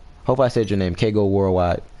 Kago, hope I said your name, Kago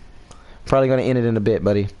Worldwide. Probably gonna end it in a bit,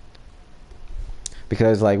 buddy.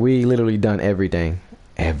 Because, like, we literally done everything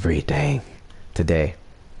today.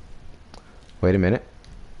 Wait a minute.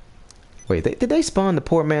 Wait, did they spawn the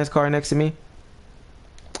poor man's car next to me?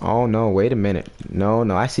 Oh no, wait a minute. No,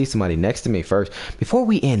 I see somebody next to me first. Before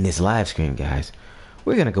we end this live stream, guys,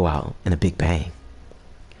 we're gonna go out in a big bang.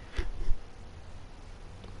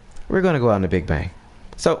 We're gonna go out in a big bang.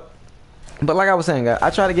 So, but like I was saying, guys, I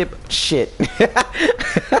try to get shit.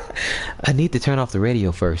 I need to turn off the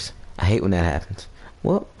radio first. I hate when that happens.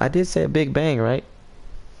 Well, I did say a big bang, right?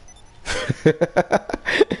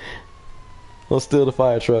 Let's steal the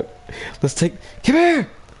fire truck. Let's take... Come here!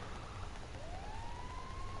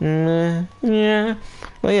 Yeah.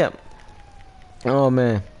 Well, yeah. Oh,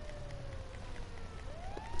 man.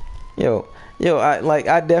 Yo,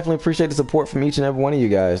 I definitely appreciate the support from each and every one of you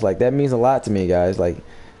guys. Like, that means a lot to me, guys. Like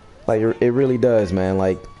it really does, man.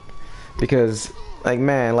 Like, because, like,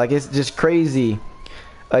 man, like, it's just crazy.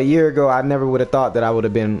 A year ago, I never would have thought that I would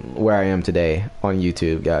have been where I am today on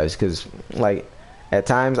YouTube, guys. Because, like, at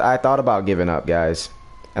times I thought about giving up, guys.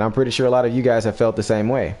 And I'm pretty sure a lot of you guys have felt the same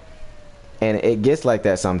way. And it gets like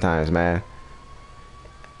that sometimes, man.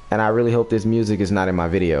 And I really hope this music is not in my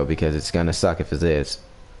video, because it's gonna suck if it is.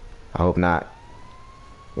 I hope not.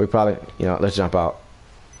 We probably, you know, let's jump out.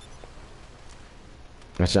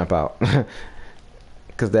 Let's jump out.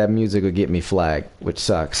 Because that music will get me flagged, which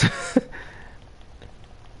sucks.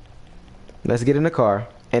 Let's get in the car,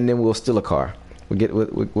 and then we'll steal a car.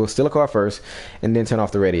 We'll steal a car first, and then turn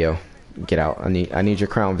off the radio. Get out. I need your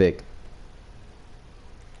Crown Vic.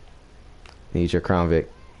 Need your Crown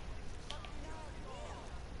Vic.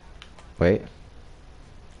 Wait.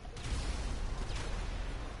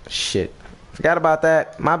 Shit. Forgot about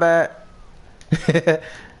that. My bad.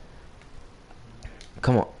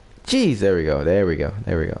 Come on. Jeez, there we go. There we go.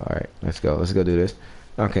 There we go. Alright, let's go. Let's go do this.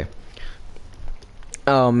 Okay.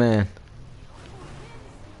 Oh, man.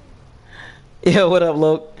 Yo, what up,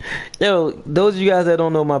 Loke? Yo, those of you guys that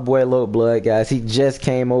don't know my boy Loke Blood, guys, he just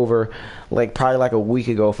came over, like, probably like a week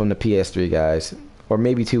ago from the PS3, guys. Or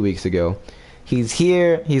maybe 2 weeks ago. He's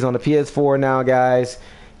here. He's on the PS4 now, guys.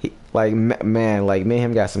 Like, man, like, me and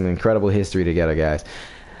him got some incredible history together, guys.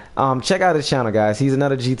 Check out his channel, guys. He's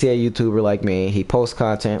another GTA YouTuber like me. He posts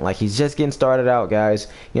content. Like, he's just getting started out, guys.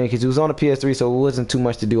 You know, because he was on the PS3, so it wasn't too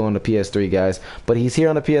much to do on the PS3, guys. But he's here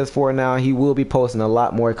on the PS4 now. He will be posting a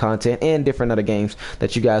lot more content and different other games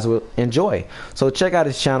that you guys will enjoy. So check out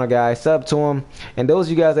his channel, guys. Sub to him. And those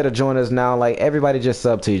of you guys that are joining us now, like, everybody just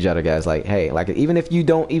sub to each other, guys. Like, hey, like, even if you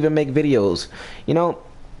don't even make videos, you know,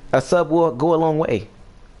 a sub will go a long way.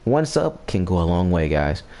 One sub can go a long way,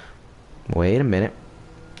 guys. Wait a minute.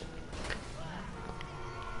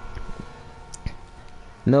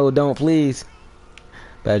 No, don't, please.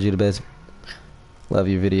 Bad, you the best. Love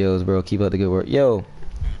your videos, bro. Keep up the good work. Yo,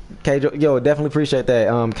 yo, definitely appreciate that,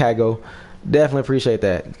 Kago. Definitely appreciate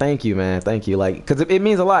that. Thank you, man. Thank you. Like, because it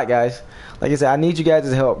means a lot, guys. Like I said, I need you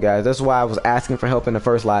guys' help, guys. That's why I was asking for help in the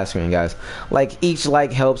first live stream, guys. Like, each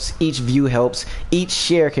like helps, each view helps, each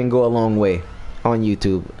share can go a long way on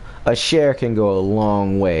YouTube. A share can go a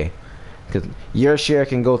long way. Because your share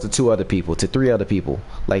can go to 2 other people, to 3 other people.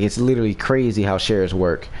 Like, it's literally crazy how shares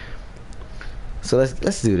work. So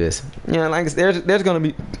let's do this. You know, like, there's gonna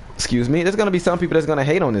be, excuse me, there's gonna be some people that's gonna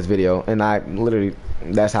hate on this video, and I literally,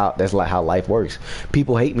 that's like how life works.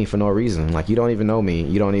 People hate me for no reason. Like, you don't even know me,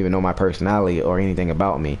 you don't even know my personality or anything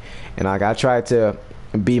about me, and like, I try to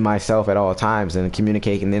be myself at all times and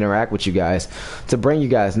communicate and interact with you guys to bring you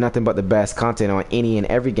guys nothing but the best content on any and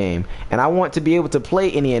every game. And I want to be able to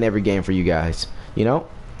play any and every game for you guys, you know.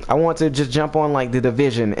 I want to just jump on like the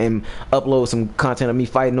Division and upload some content of me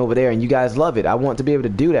fighting over there and you guys love it. I want to be able to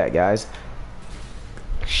do that, guys.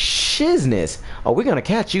 Shizness. Oh, we're gonna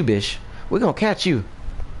catch you, bitch. We're gonna catch you.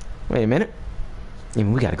 Wait a minute.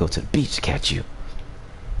 We gotta go to the beach to catch you.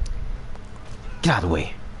 Get out of the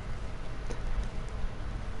way.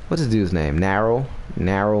 What's this dude's name?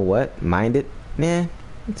 Narrow what? Minded? Nah,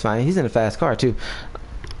 it's fine. He's in a fast car too.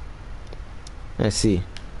 Let's see.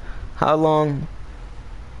 How long?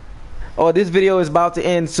 Oh, this video is about to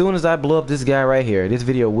end as soon as I blow up this guy right here. This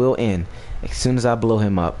video will end as soon as I blow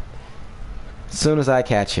him up. As soon as I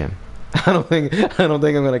catch him. I don't think I'm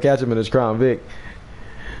gonna catch him in this Crown Vic.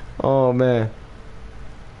 Oh man.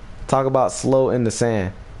 Talk about slow in the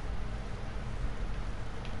sand.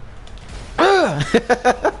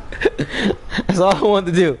 That's all I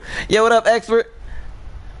wanted to do. Yo, what up, expert?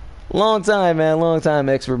 Long time, man. Long time,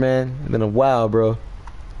 expert, man. It's been a while, bro.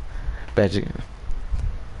 Bet you.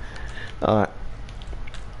 Alright.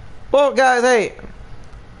 Well, guys, hey.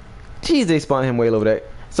 Jeez, they spawned him way over there.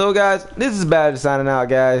 So, guys, this is Badger signing out,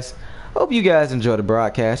 guys. Hope you guys enjoyed the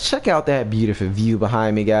broadcast. Check out that beautiful view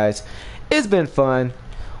behind me, guys. It's been fun.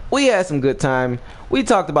 We had some good time. We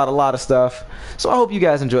talked about a lot of stuff. So I hope you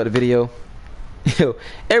guys enjoyed the video.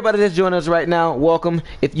 Everybody that's joining us right now, welcome.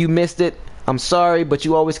 If you missed it, I'm sorry, but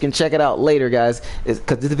you always can check it out later, guys,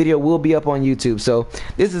 because this video will be up on YouTube. So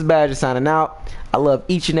this is Badger signing out. I love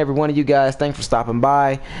each and every one of you guys. Thanks for stopping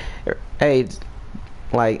by. Hey,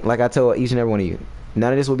 like I told each and every one of you,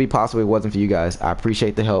 none of this would be possible if it wasn't for you guys. I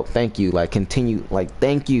appreciate the help. Thank you.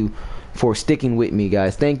 Thank you for sticking with me,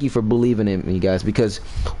 guys. Thank you for believing in me, guys, because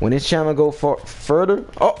when this channel go further,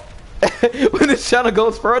 when this channel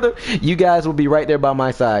goes further, you guys will be right there by my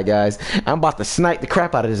side, guys. I'm about to snipe the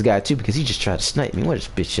crap out of this guy too, because he just tried to snipe me. Where's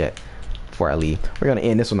this bitch at? Before I leave, we're gonna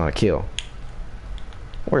end this one on a kill.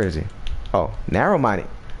 Where is he? Oh, narrow-minded.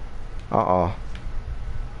 Yeah,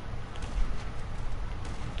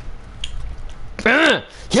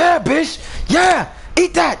 bitch. Yeah,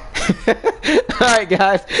 eat that. Alright,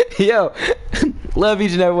 guys. Yo, love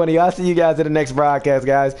each and every one of you. I'll see you guys in the next broadcast,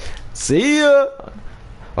 guys. See ya.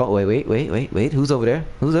 Oh, wait. Who's over there?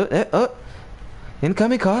 Who's over there? Oh,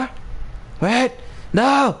 incoming car. Wait.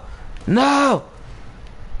 No.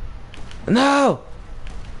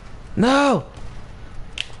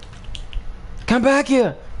 Come back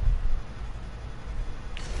here.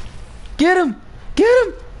 Get him.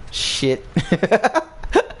 Shit.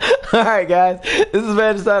 Alright, guys. This is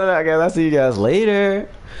Badger signing out, guys. I'll see you guys later.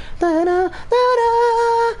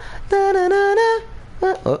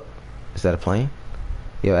 Oh, is that a plane?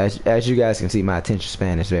 Yo, as you guys can see, my attention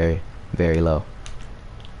span is very, very low.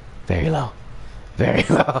 Very low. Get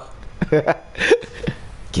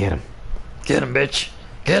him. Get him, bitch.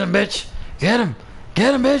 Get him, bitch.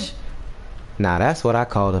 Nah, that's what I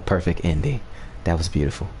call the perfect ending. That was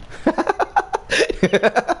beautiful.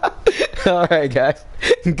 Alright, guys.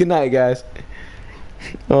 Good night, guys.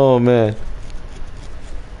 Oh, man.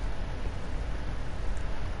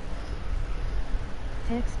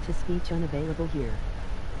 Text to speech unavailable here.